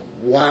go,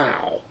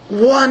 wow.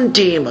 1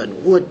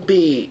 demon would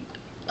be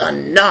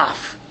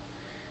enough.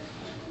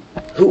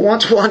 Who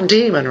wants 1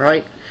 demon,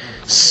 right?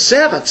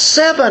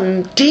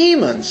 7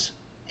 demons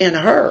in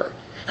her.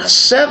 Now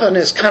 7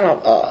 is kind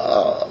of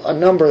a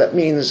number that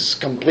means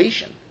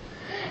completion.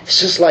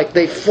 It's just like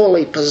they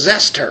fully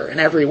possessed her in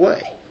every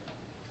way.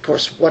 Of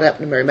course, what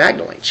happened to Mary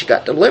Magdalene? She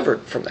got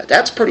delivered from that.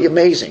 That's pretty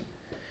amazing.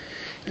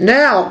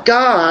 Now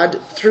God,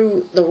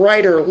 through the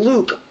writer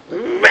Luke,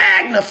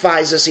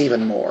 magnifies this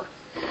even more.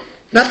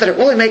 Not that it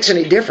really makes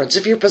any difference.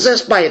 If you're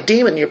possessed by a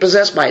demon, you're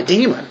possessed by a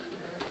demon.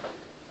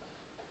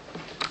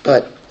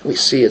 But we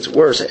see it's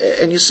worse.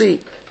 And you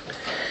see,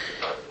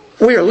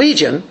 we are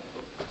legion.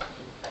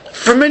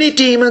 For many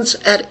demons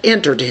had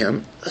entered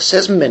him. It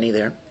says many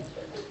there.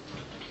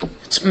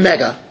 It's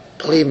mega,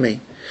 believe me.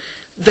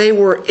 They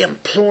were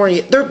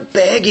imploring, they're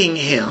begging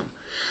him,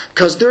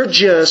 because they're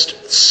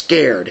just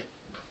scared.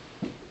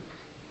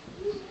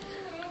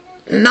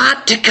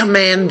 Not to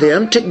command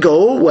them to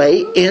go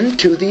away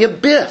into the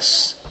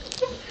abyss.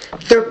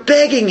 They're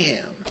begging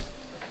him.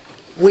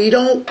 We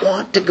don't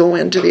want to go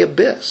into the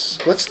abyss.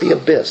 What's the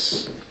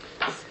abyss?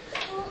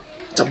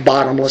 It's a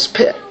bottomless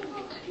pit.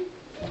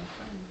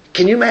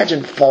 Can you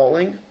imagine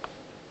falling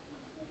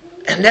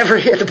and never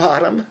hit the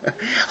bottom?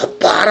 A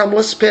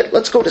bottomless pit.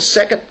 Let's go to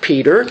 2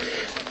 Peter,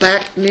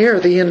 back near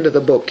the end of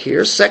the book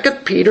here. 2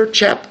 Peter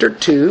chapter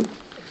 2,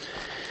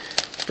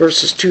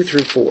 verses 2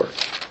 through 4.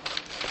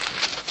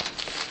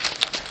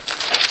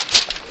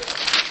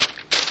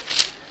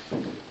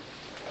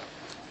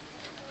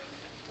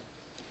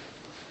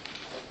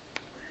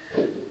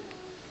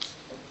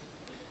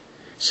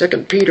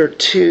 Second Peter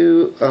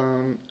 2,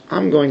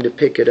 I'm going to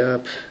pick it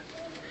up.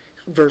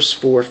 Verse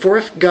 4, for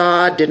if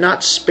God did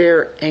not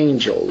spare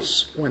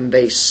angels when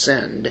they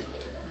sinned,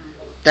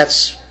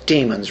 that's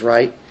demons,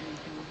 right?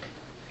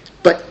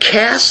 But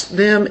cast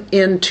them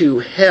into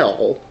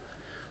hell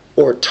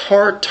or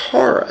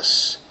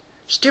Tartarus.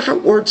 There's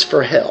different words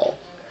for hell.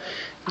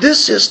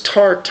 This is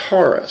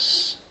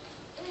Tartarus.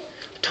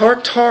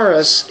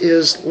 Tartarus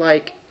is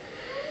like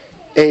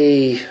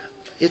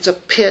it's a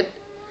pit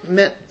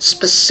meant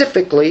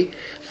specifically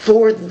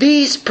for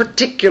these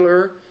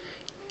particular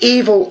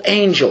evil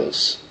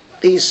angels.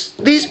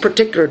 These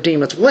particular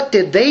demons. What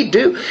did they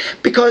do?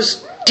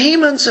 Because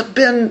demons have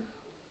been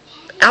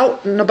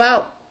out and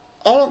about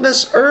all of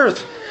this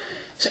earth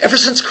ever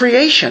since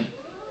creation.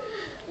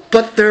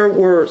 But there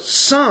were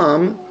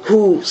some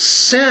who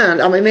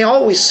sinned. I mean, they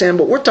always sin,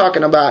 but we're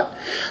talking about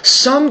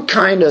some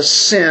kind of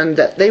sin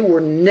that they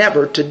were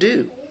never to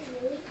do.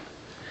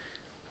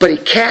 But he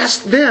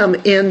cast them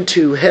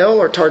into hell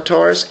or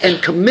Tartarus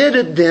and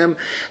committed them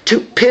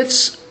to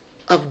pits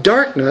of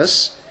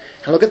darkness.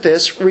 And look at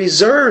this,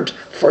 reserved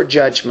for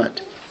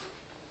judgment.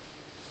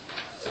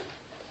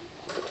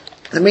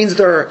 That means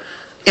they're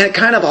in a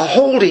kind of a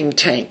holding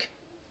tank.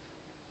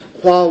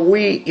 While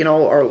we,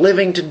 are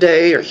living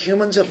today, or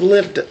humans have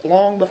lived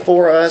long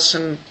before us,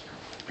 and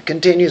it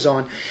continues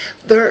on,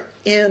 they're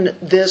in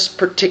this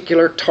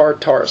particular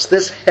Tartarus,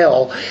 this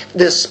hell,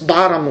 this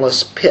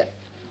bottomless pit.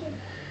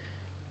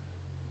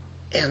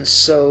 And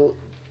so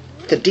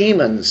the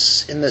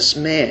demons in this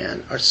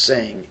man are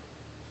saying,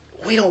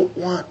 we don't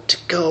want to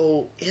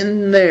go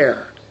in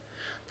there.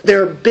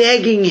 They're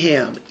begging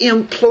him,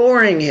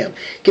 imploring him.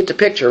 Get the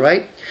picture,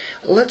 right?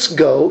 Let's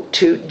go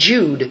to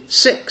Jude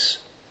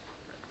 6.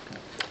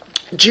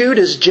 Jude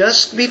is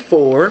just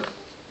before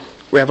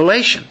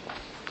Revelation.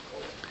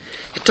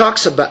 It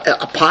talks about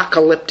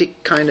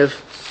apocalyptic kind of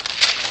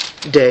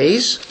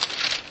days.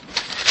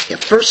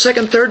 1st,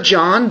 2nd, 3rd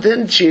John,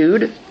 then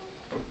Jude,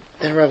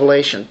 then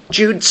Revelation.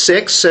 Jude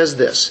 6 says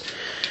this,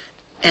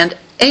 and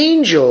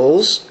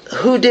angels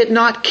who did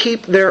not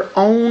keep their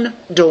own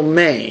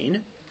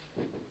domain,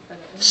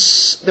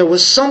 there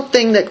was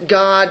something that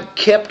God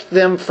kept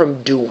them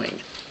from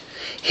doing.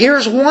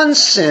 Here's one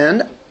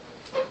sin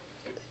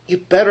you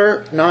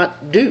better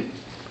not do.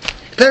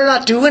 You better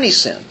not do any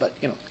sin.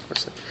 But, of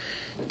course,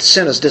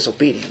 sin is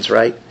disobedience,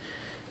 right?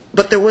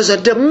 But there was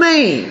a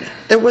domain.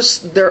 There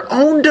was their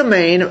own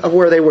domain of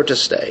where they were to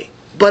stay.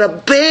 But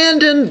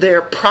abandoned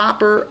their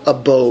proper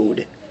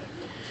abode.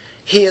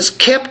 He is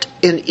kept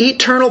in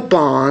eternal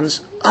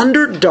bonds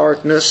under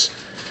darkness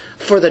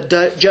for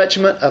the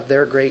judgment of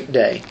their great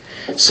day.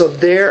 So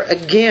there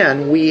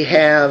again we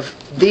have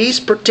these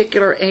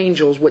particular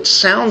angels, which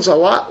sounds a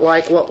lot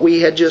like what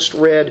we had just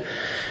read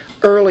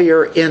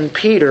earlier in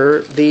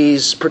Peter.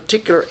 These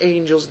particular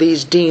angels,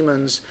 these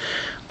demons,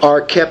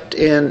 are kept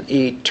in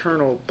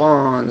eternal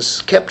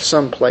bonds, kept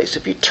someplace.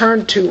 If you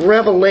turn to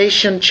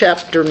Revelation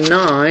chapter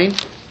 9,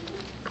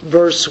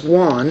 verse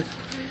 1,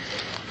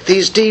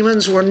 these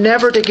demons were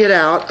never to get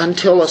out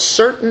until a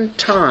certain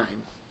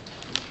time.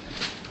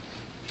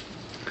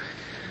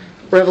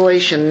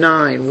 Revelation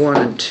 9, 1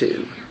 and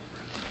 2.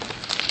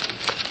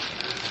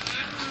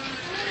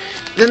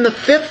 Then the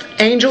fifth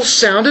angel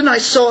sounded, and I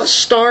saw a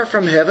star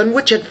from heaven,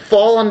 which had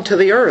fallen to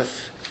the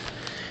earth.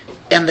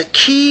 And the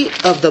key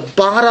of the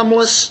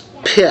bottomless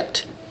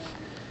pit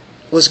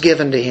was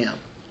given to him.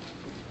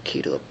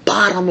 Key to the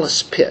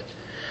bottomless pit.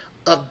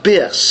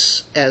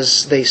 Abyss,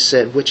 as they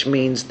said, which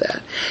means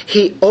that.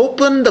 He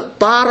opened the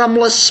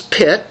bottomless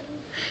pit,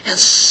 and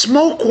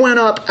smoke went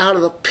up out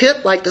of the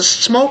pit like the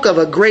smoke of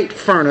a great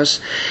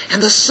furnace,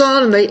 and the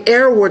sun and the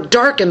air were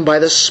darkened by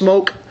the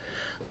smoke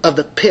of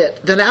the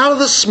pit. Then out of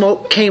the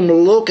smoke came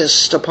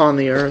locusts upon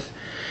the earth,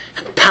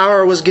 and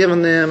power was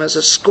given them as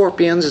a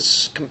scorpions.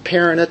 It's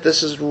comparing it.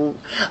 This is a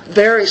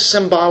very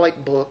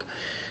symbolic book,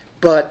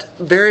 but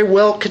very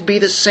well could be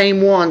the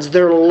same ones.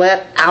 They're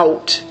let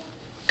out.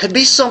 Could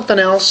be something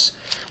else,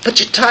 but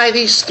you tie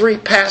these three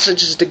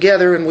passages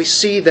together and we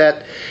see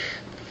that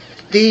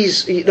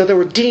these, there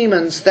were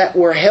demons that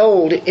were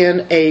held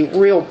in a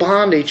real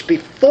bondage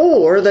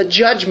before the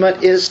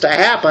judgment is to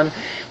happen,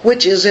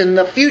 which is in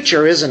the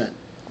future, isn't it?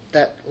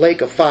 That lake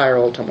of fire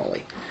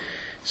ultimately.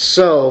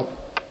 So,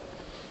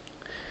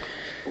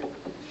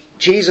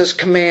 Jesus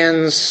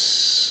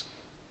commands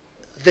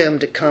them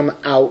to come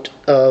out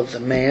of the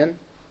man.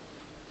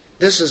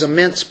 This is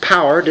immense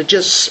power to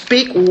just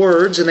speak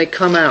words and they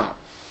come out.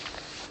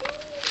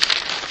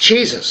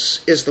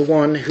 Jesus is the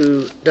one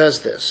who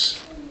does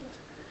this.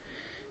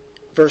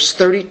 Verse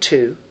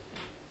 32.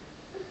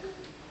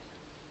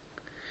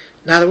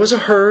 Now there was a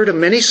herd of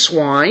many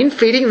swine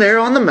feeding there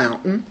on the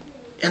mountain,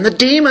 and the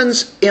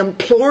demons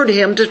implored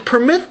him to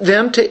permit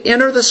them to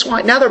enter the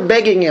swine. Now they're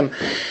begging him,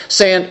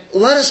 saying,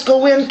 let us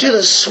go into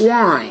the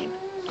swine.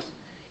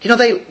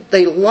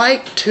 They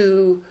like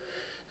to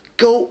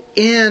go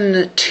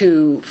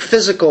into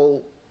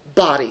physical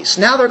bodies.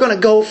 Now they're going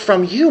to go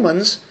from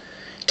humans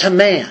to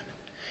man.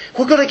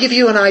 We're going to give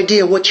you an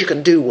idea of what you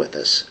can do with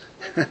us.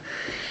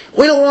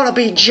 We don't want to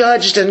be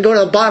judged and go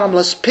to the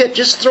bottomless pit.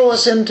 Just throw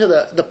us into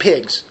the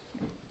pigs.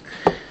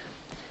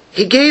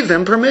 He gave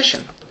them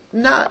permission.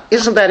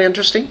 Isn't that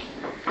interesting?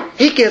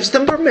 He gives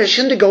them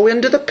permission to go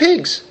into the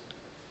pigs.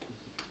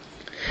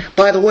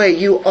 By the way,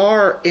 you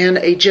are in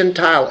a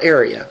Gentile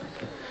area.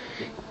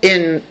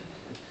 In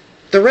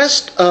the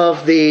rest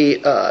of the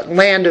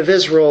land of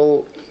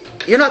Israel,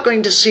 you're not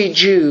going to see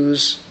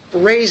Jews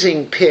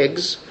raising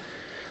pigs,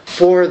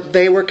 for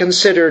they were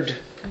considered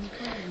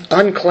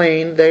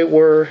unclean. They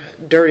were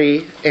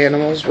dirty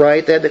animals,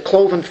 right? They had the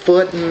cloven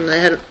foot,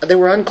 and they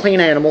were unclean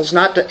animals,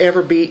 not to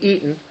ever be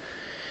eaten.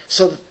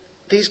 So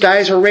these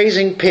guys are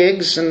raising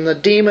pigs, and the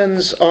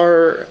demons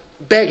are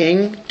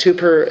begging to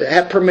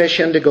have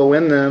permission to go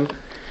in them.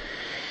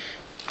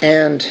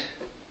 And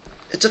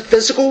it's a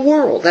physical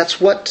world.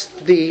 That's what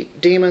the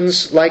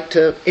demons like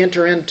to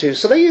enter into.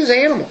 So they use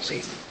animals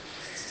even.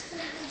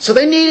 So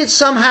they needed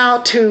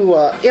somehow to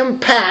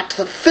impact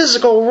the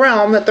physical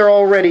realm that they're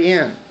already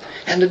in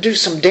and to do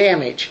some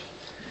damage.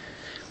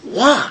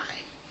 Why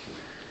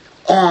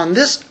on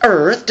this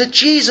earth did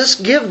Jesus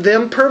give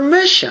them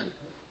permission?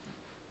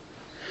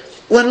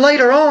 When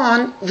later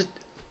on,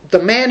 the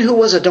man who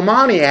was a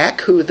demoniac,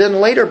 who then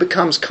later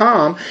becomes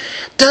calm,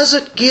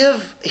 doesn't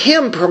give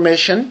him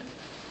permission,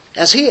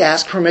 as he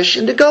asked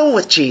permission, to go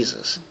with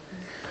Jesus.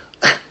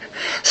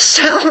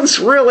 Sounds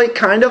really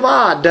kind of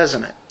odd,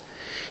 doesn't it?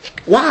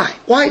 Why?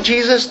 Why,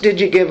 Jesus,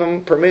 did you give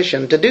him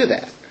permission to do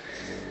that?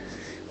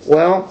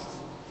 Well,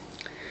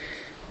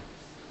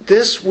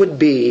 this would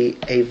be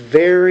a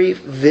very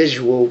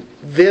visual,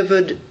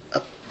 vivid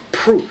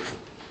proof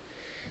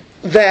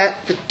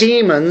that the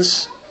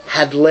demons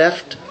had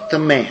left the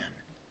man,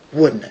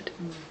 wouldn't it?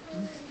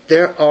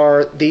 There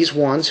are these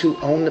ones who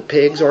own the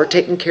pigs or are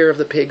taking care of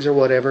the pigs or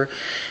whatever,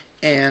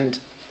 and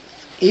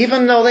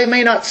even though they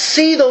may not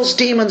see those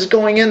demons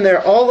going in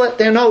there, all that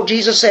they know,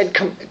 Jesus said,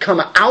 come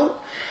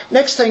out.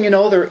 Next thing you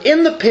know, they're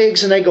in the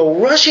pigs and they go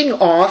rushing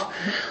off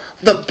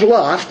the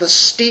bluff, the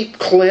steep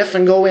cliff,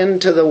 and go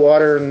into the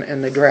water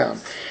and the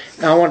ground.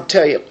 Now I want to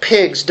tell you,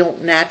 pigs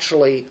don't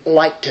naturally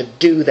like to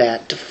do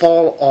that, to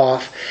fall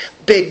off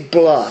big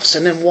bluffs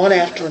and then one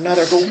after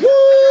another go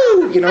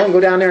woo, and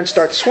go down there and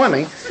start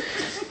swimming.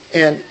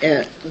 And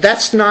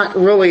that's not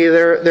really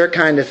their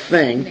kind of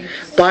thing.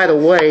 By the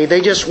way,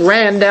 they just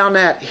ran down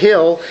that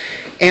hill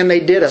and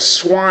they did a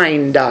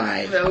swine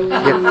dive.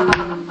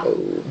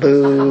 Oh,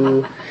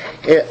 boo.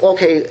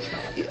 Okay,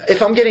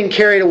 if I'm getting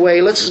carried away,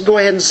 let's just go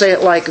ahead and say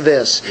it like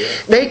this.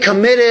 They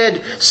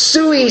committed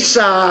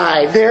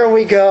suicide. There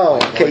we go.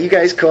 Okay, you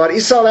guys caught it.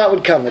 You saw that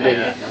one coming,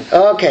 didn't you?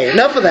 Okay,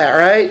 enough of that,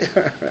 right?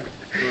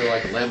 They were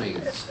like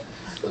lemmings.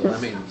 The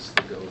lemmings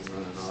go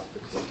running off the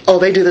cliff. Oh,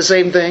 they do the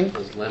same thing?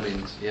 Those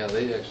lemmings, yeah,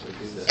 they actually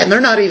do that. And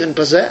they're not even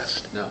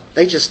possessed. No.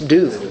 They just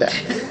do that.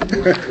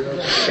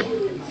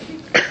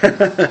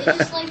 They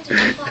just like to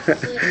jump off the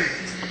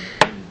cliff.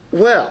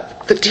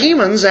 Well, the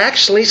demons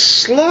actually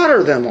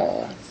slaughter them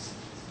all.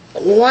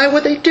 Why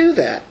would they do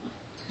that?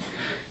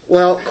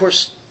 Well, of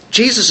course,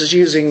 Jesus is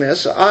using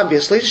this,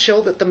 obviously, to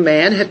show that the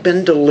man had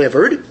been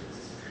delivered.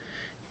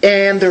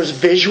 And there's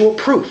visual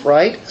proof,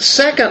 right?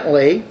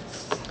 Secondly,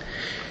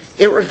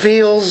 it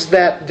reveals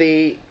that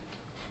the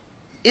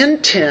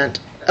intent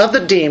of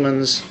the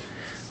demons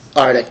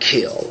are to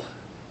kill.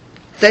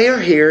 They are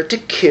here to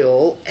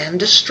kill and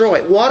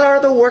destroy. What are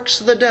the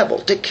works of the devil?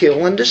 To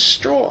kill and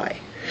destroy.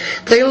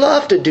 They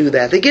love to do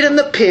that. They get in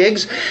the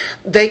pigs,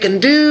 they can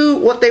do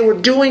what they were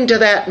doing to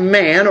that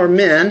man or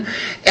men,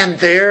 and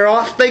there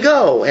off they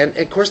go. And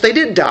of course they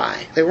did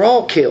die. They were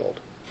all killed.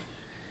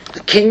 The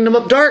kingdom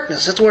of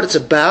darkness, that's what it's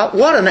about.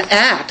 What an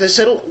act. They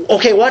said,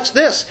 okay, watch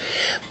this.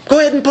 Go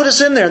ahead and put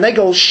us in there. And they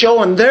go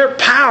showing their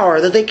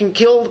power that they can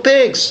kill the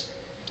pigs.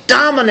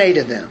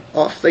 Dominated them.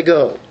 Off they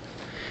go.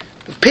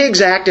 The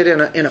pigs acted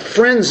in a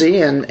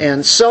frenzy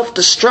and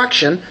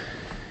self-destruction.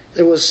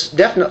 It was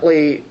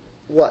definitely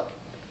what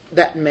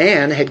that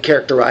man had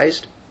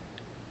characterized.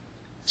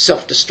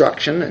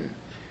 Self-destruction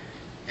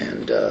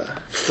and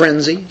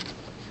frenzy.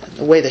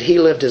 The way that he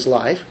lived his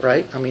life,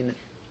 right? I mean,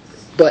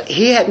 but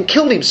he hadn't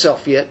killed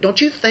himself yet.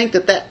 Don't you think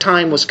that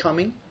time was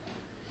coming?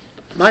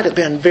 Might have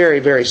been very,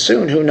 very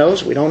soon. Who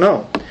knows? We don't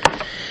know.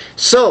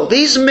 So,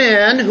 these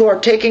men who are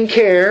taking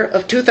care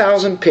of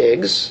 2,000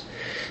 pigs,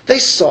 they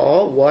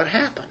saw what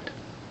happened.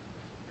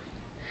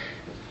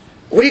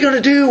 What are you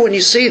going to do when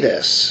you see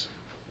this?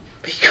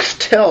 You're going to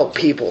tell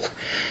people.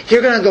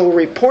 You're going to go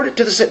report it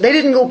to the city. They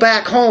didn't go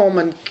back home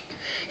and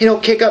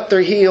kick up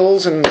their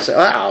heels and say,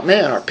 oh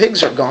man, our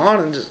pigs are gone,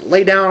 and just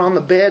lay down on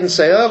the bed and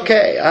say,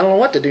 okay, I don't know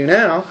what to do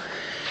now.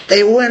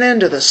 They went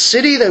into the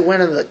city, they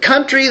went into the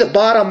country. The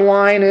bottom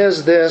line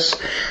is this: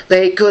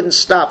 they couldn't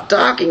stop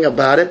talking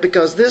about it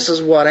because this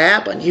is what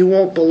happened. You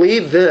won't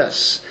believe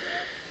this.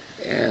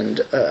 And,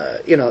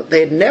 they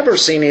had never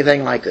seen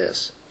anything like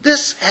this.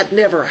 This had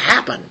never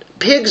happened.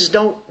 Pigs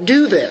don't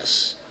do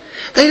this.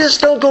 They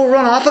just don't go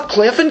run off a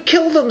cliff and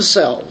kill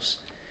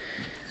themselves.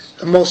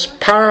 The most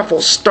powerful,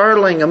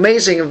 startling,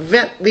 amazing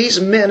event these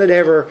men had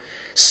ever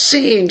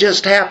seen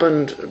just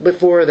happened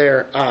before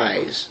their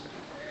eyes.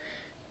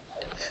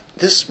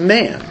 This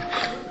man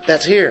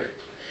that's here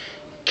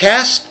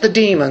cast the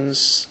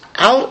demons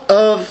out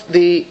of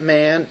the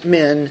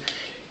men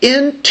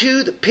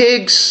into the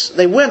pigs.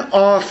 They went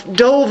off,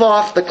 dove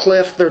off the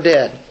cliff, they're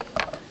dead.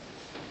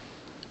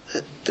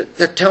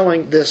 They're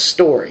telling this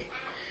story.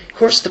 Of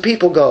course, the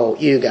people go,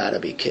 you gotta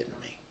be kidding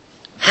me.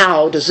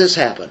 How does this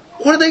happen?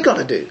 What are they going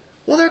to do?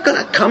 Well, they're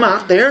going to come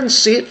out there and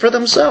see it for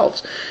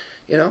themselves.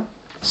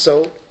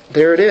 So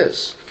there it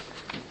is.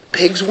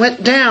 Pigs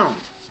went down.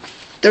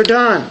 They're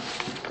done.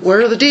 Where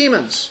are the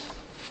demons?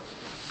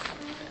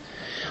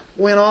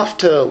 Went off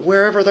to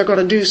wherever they're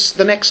going to do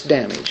the next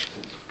damage.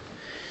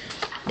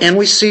 And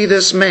we see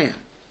this man.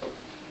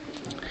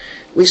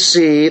 We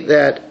see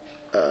that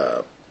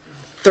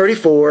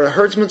 34, a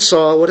herdsman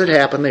saw what had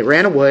happened. They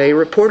ran away,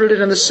 reported it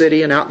in the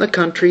city and out in the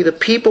country. The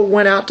people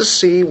went out to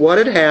see what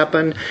had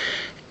happened,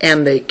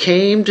 and they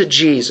came to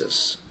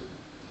Jesus.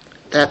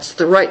 That's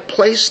the right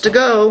place to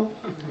go.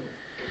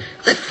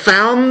 They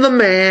found the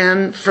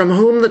man from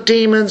whom the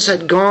demons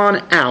had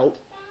gone out,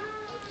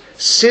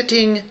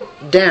 sitting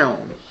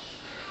down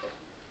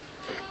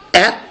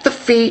at the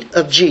feet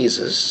of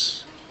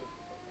Jesus,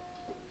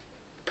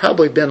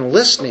 probably been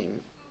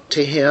listening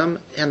to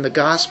him and the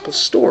gospel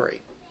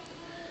story.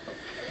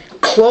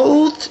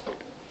 Clothed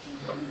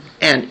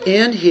and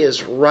in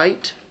his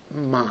right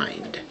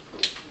mind.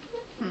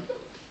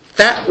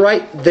 That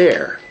right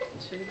there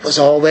was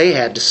all they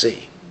had to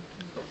see.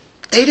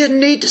 They didn't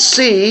need to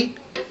see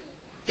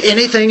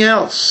anything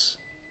else.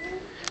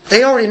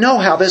 They already know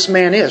how this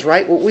man is,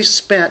 right? Well, we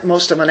spent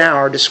most of an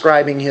hour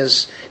describing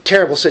his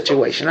terrible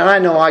situation. And I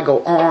know I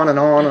go on and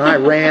I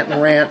rant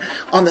and rant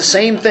on the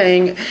same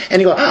thing.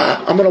 And you go,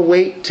 I'm going to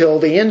wait till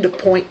the end of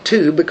point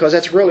 2 because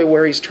that's really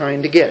where he's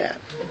trying to get at.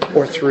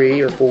 Or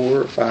 3 or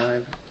 4 or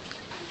 5.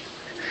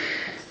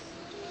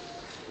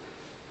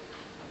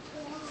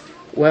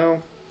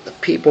 Well, the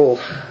people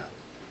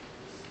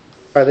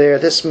are there.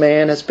 This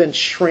man has been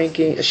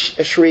shrieking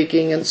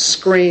and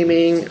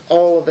screaming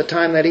all of the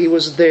time that he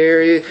was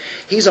there.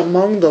 He's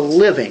among the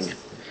living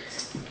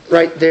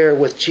right there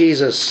with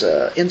Jesus.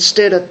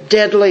 Instead of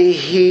deadly,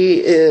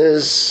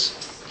 he's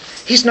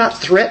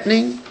not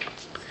threatening.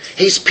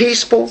 He's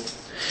peaceful.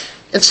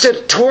 Instead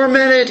of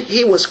tormented,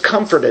 he was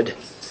comforted.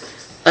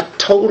 A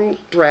total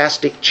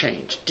drastic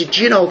change. Did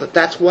you know that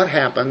that's what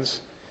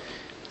happens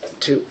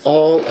to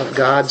all of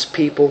God's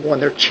people when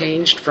they're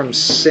changed from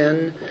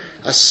sin,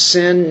 a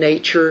sin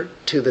nature,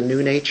 to the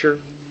new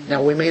nature?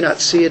 Now, we may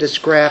not see it as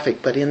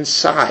graphic, but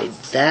inside,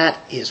 that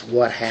is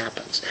what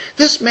happens.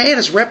 This man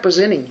is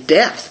representing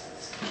death.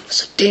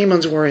 So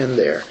demons were in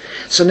there.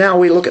 So now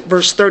we look at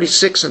verse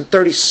 36 and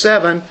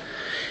 37.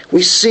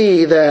 We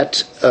see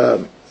that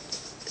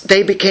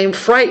they became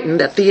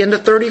frightened at the end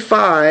of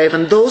 35,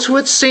 and those who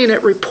had seen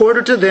it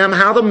reported to them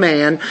how the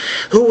man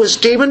who was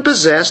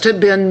demon-possessed had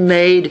been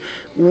made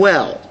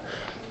well.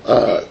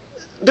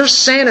 There's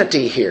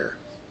sanity here.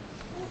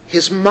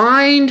 His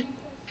mind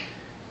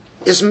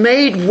is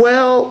made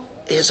well.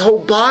 His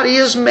whole body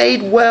is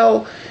made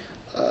well.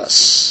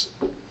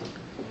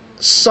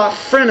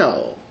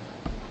 Sophreno,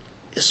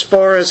 as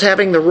far as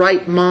having the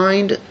right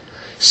mind.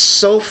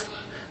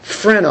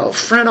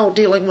 Freno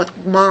dealing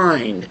with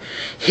mind.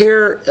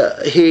 Here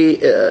he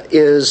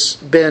is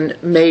been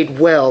made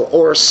well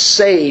or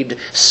saved.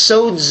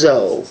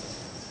 Sozo.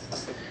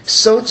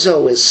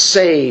 Sozo is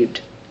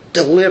saved,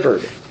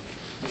 delivered.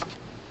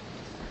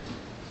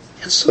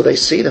 And so they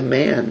see the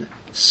man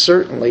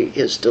certainly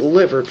is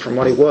delivered from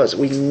what he was.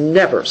 We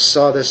never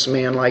saw this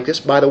man like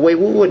this. By the way,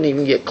 we wouldn't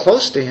even get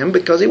close to him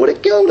because he would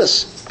have killed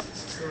us.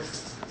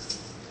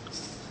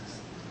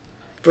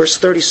 Verse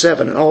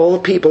 37, and all the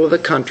people of the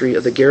country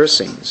of the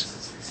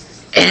Gerasenes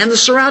and the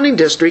surrounding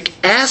district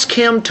asked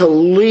him to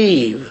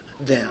leave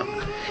them.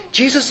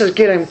 Jesus is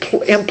getting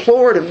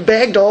implored and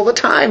begged all the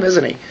time,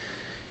 isn't he?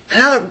 And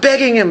now they're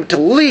begging him to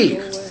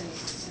leave.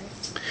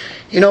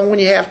 You know, when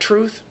you have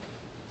truth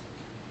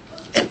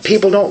and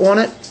people don't want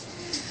it,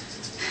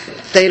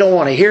 they don't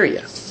want to hear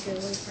you.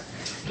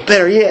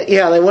 Better yet,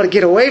 they want to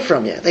get away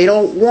from you. They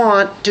don't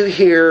want to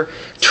hear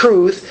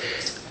truth.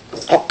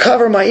 I'll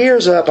cover my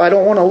ears up. I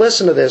don't want to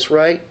listen to this,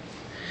 right?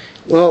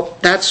 Well,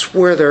 that's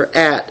where they're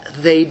at.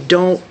 They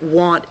don't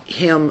want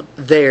him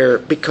there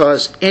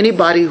because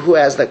anybody who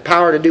has the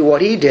power to do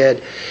what he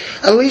did,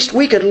 at least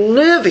we could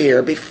live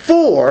here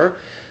before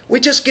we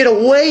just get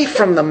away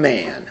from the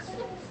man.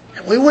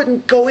 We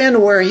wouldn't go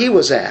in where he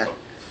was at,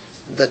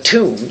 the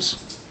tombs.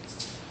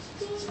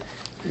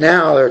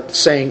 Now they're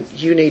saying,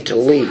 you need to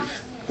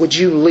leave. Would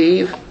you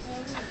leave?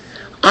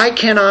 I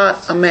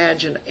cannot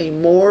imagine a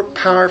more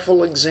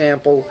powerful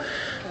example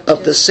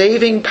of the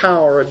saving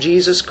power of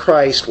Jesus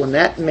Christ when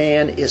that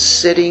man is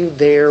sitting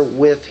there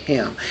with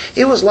him.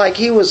 It was like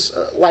he was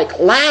like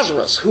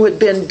Lazarus, who had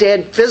been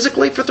dead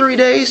physically for 3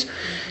 days.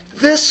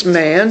 This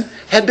man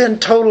had been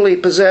totally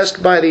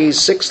possessed by these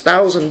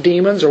 6,000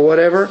 demons or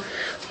whatever.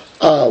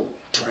 A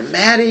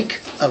dramatic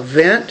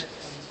event.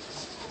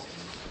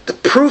 The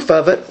proof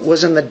of it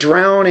was in the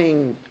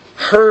drowning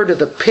herd of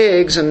the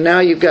pigs, and now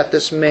you've got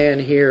this man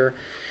here.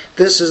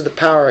 This is the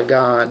power of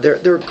God.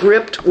 They're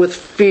gripped with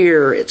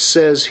fear, it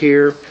says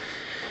here.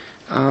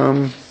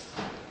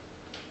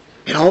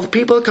 And all the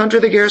people of the country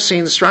of the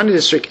Gerasenes, the surrounding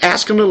district,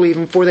 asked him to leave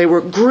them, for they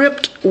were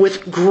gripped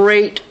with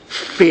great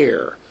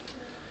fear.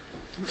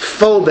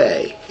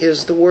 Phobe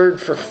is the word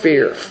for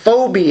fear.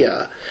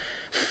 Phobia.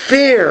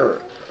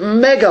 Fear.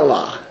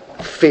 Megala.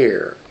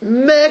 Fear.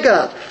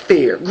 Mega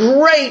fear.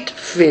 Great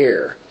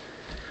fear.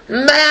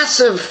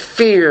 Massive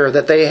fear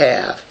that they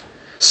have.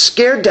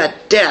 Scared to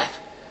death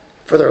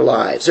for their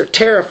lives. They're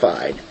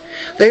terrified.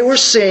 They were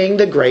seeing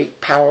the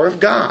great power of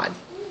God.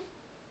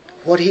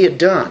 What He had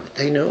done.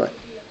 They knew it.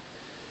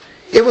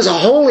 It was a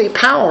holy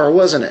power,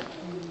 wasn't it?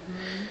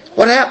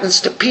 What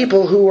happens to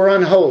people who are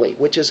unholy,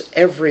 which is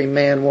every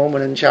man,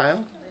 woman, and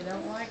child? They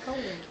don't like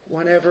holy.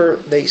 Whenever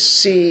they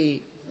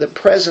see the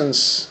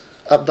presence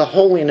of the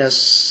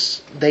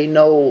holiness, they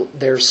know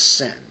their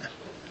sin.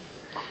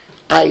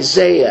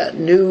 Isaiah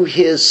knew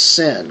his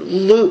sin.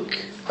 Luke,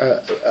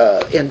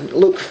 in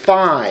Luke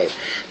 5,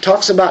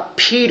 talks about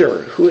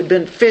Peter who had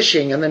been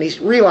fishing, and then he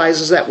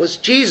realizes that was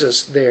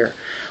Jesus there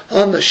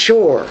on the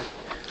shore.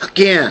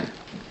 Again,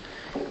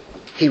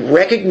 he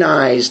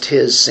recognized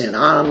his sin.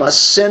 I'm a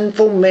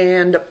sinful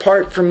man,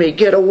 depart from me,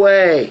 get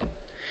away.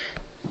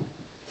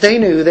 They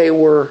knew they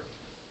were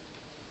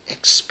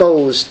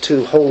exposed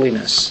to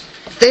holiness.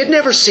 They had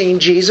never seen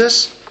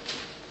Jesus.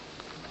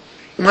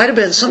 Might have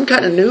been some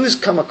kind of news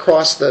come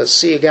across the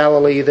Sea of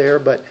Galilee there,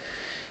 but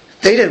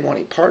they didn't want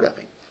any part of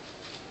Him.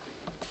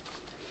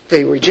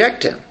 They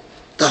reject Him.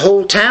 The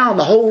whole town,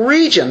 the whole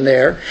region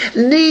there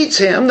needs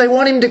Him. They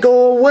want Him to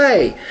go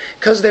away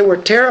because they were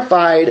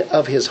terrified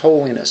of His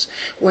holiness.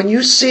 When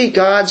you see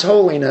God's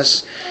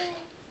holiness,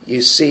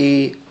 you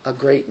see a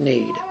great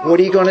need. What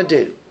are you going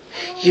to do?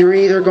 You're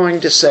either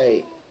going to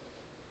say,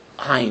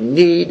 I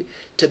need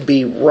to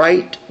be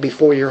right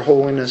before Your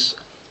holiness,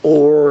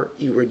 or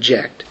you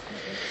reject.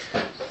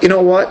 You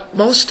know what?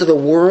 Most of the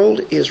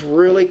world is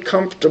really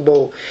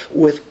comfortable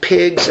with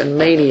pigs and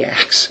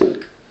maniacs.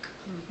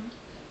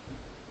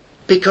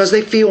 Because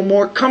they feel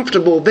more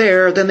comfortable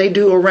there than they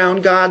do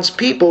around God's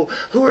people,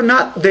 who are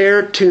not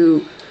there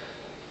to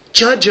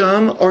judge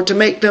them or to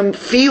make them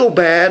feel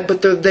bad,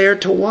 but they're there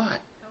to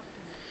what?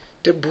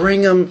 To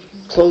bring them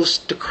close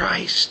to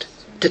Christ.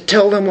 To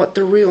tell them what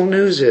the real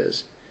news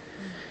is.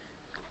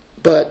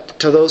 But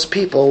to those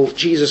people,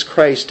 Jesus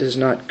Christ is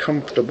not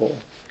comfortable.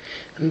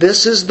 And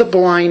this is the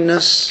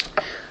blindness.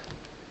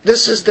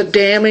 This is the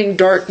damning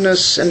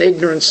darkness and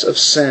ignorance of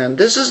sin.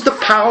 This is the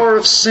power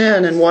of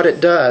sin and what it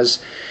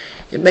does.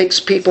 It makes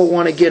people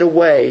want to get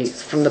away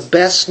from the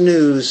best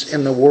news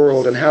in the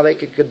world and how they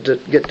could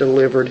get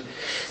delivered.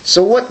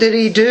 So what did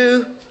He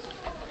do?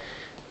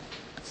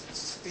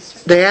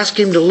 They asked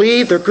Him to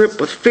leave. They're gripped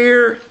with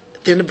fear.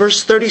 At the end of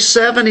verse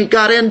 37, He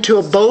got into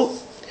a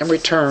boat and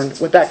returned.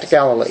 Went back to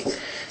Galilee.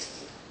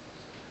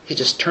 He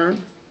just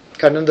turned,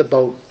 got into the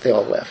boat. They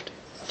all left.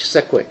 Just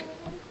that quick.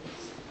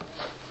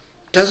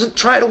 Doesn't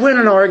try to win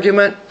an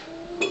argument.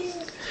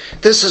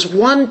 This is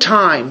one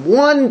time,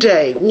 one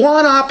day,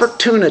 one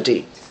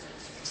opportunity.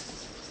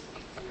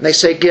 And they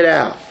say, get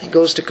out. He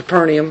goes to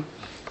Capernaum.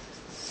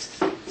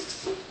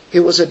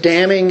 It was a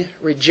damning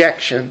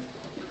rejection.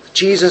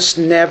 Jesus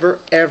never,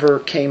 ever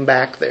came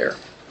back there.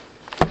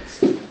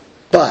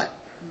 But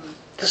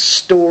the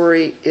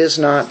story is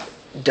not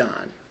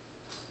done.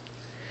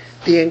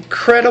 The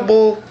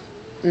incredible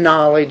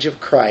knowledge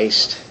of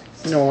Christ,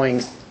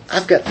 knowing,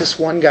 I've got this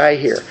one guy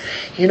here.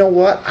 You know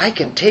what? I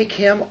can take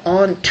him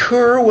on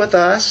tour with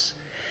us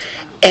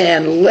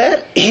and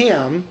let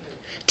him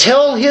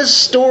tell his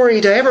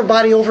story to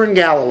everybody over in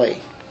Galilee.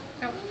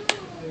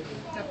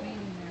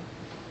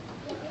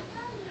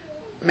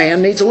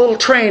 Man needs a little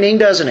training,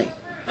 doesn't he?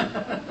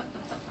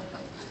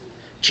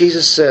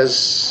 Jesus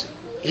says,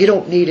 you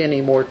don't need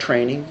any more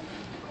training.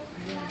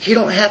 You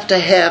don't have to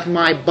have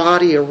my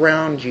body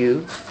around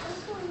you.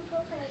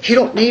 You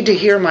don't need to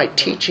hear my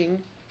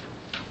teaching.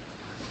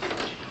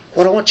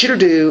 What I want you to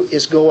do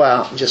is go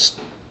out and just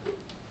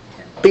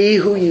be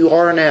who you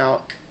are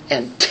now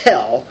and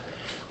tell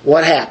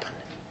what happened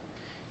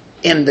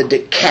in the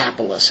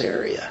Decapolis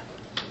area.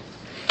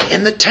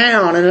 In the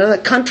town and in the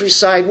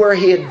countryside where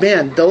he had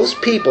been, those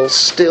people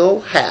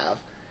still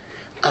have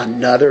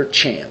another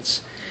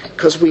chance.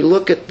 Because we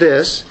look at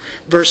this,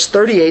 verse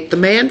 38, the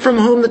man from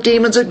whom the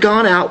demons had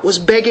gone out was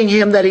begging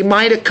him that he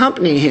might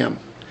accompany him.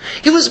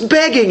 He was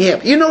begging him.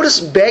 You notice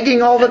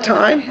begging all the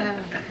time?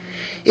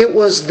 It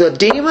was the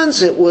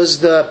demons, it was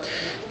the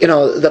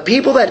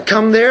people that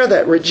come there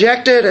that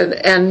rejected,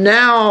 and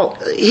now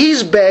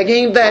he's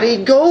begging that he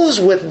goes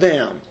with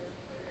them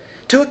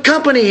to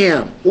accompany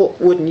him. Well,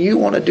 wouldn't you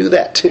want to do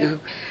that too?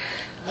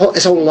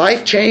 His whole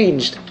life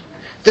changed.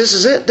 This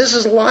is it. This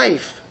is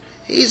life.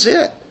 He's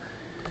it.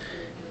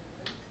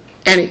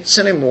 And he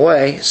sent him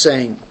away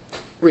saying,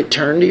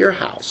 return to your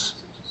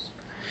house.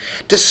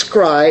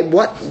 Describe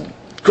what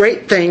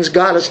great things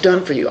God has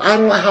done for you. I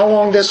don't know how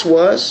long this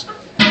was.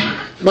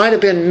 Might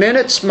have been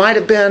minutes, might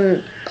have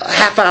been a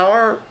half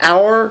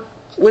hour,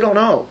 we don't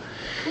know.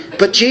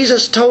 But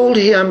Jesus told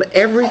him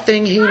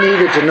everything he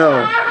needed to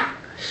know.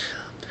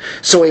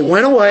 So he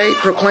went away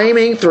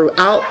proclaiming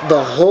throughout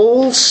the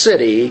whole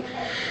city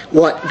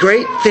what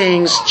great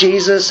things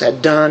Jesus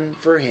had done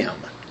for him.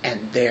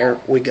 And there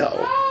we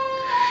go.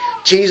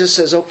 Jesus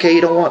says, okay,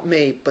 you don't want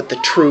me, but the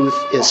truth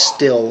is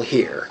still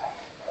here.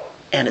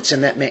 And it's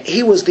in that man.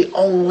 He was the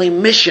only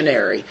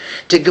missionary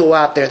to go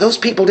out there. Those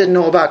people didn't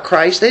know about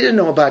Christ. They didn't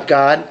know about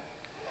God.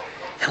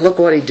 And look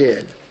what he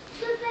did.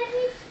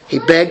 He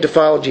begged to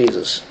follow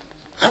Jesus.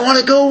 I want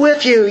to go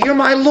with you. You're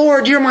my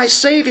Lord. You're my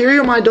Savior.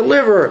 You're my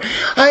deliverer.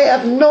 I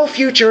have no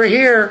future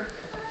here.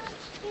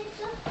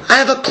 I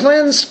have a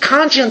cleansed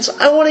conscience.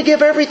 I want to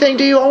give everything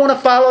to you. I want to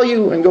follow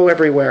you and go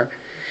everywhere.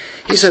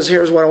 He says,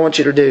 here's what I want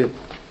you to do.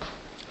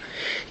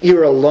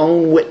 You're a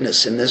lone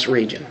witness in this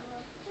region.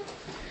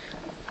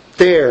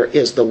 There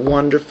is the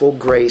wonderful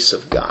grace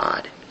of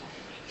God.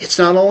 It's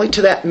not only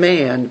to that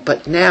man,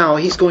 but now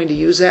he's going to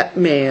use that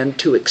man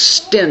to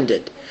extend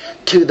it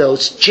to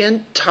those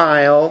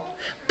Gentile,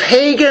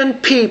 pagan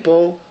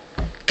people,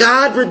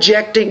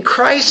 God-rejecting,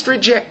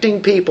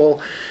 Christ-rejecting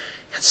people.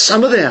 And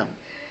some of them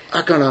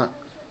are going to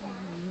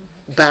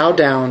bow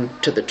down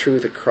to the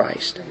truth of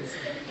Christ.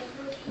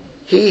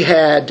 He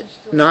had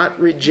not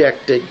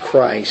rejected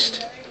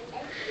Christ.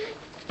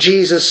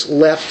 Jesus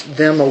left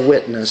them a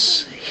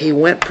witness. He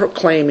went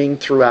proclaiming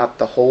throughout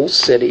the whole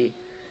city,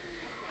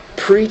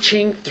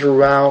 preaching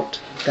throughout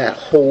that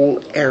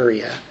whole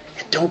area.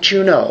 And don't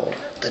you know,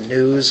 the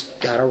news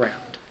got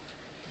around.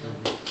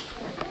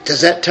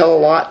 Does that tell a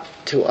lot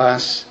to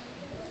us?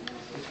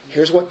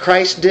 Here's what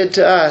Christ did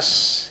to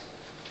us.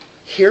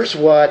 Here's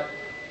what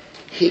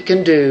He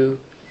can do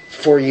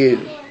for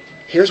you.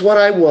 Here's what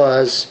I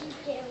was.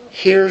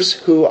 Here's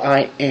who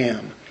I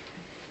am.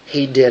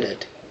 He did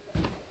it.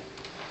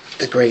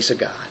 The grace of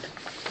God.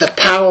 The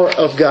power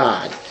of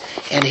God.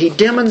 And He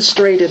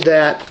demonstrated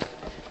that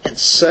in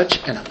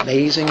such an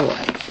amazing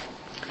way.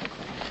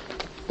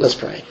 Let's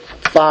pray.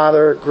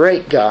 Father,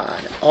 great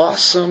God,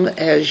 awesome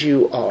as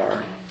you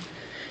are,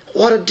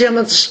 what a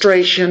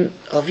demonstration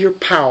of your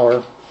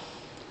power.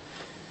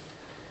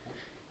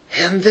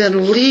 And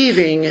then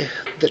leaving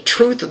the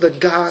truth of the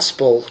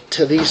gospel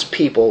to these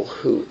people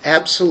who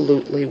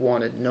absolutely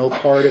wanted no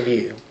part of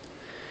you.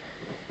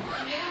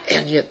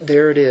 And yet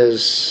there it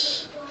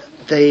is.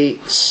 They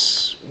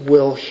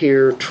will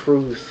hear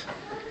truth.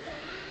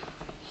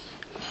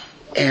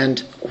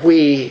 And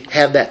we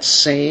have that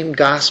same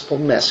gospel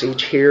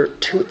message here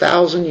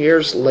 2,000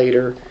 years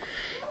later.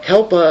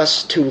 Help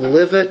us to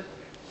live it.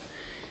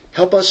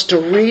 Help us to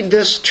read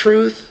this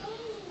truth,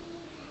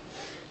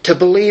 to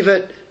believe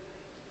it,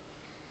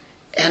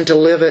 and to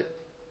live it,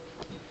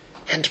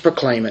 and to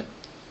proclaim it.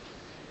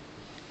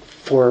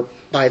 For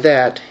by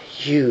that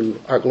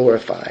you are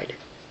glorified.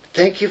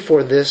 Thank you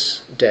for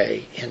this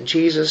day. In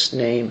Jesus'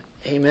 name,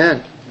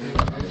 amen.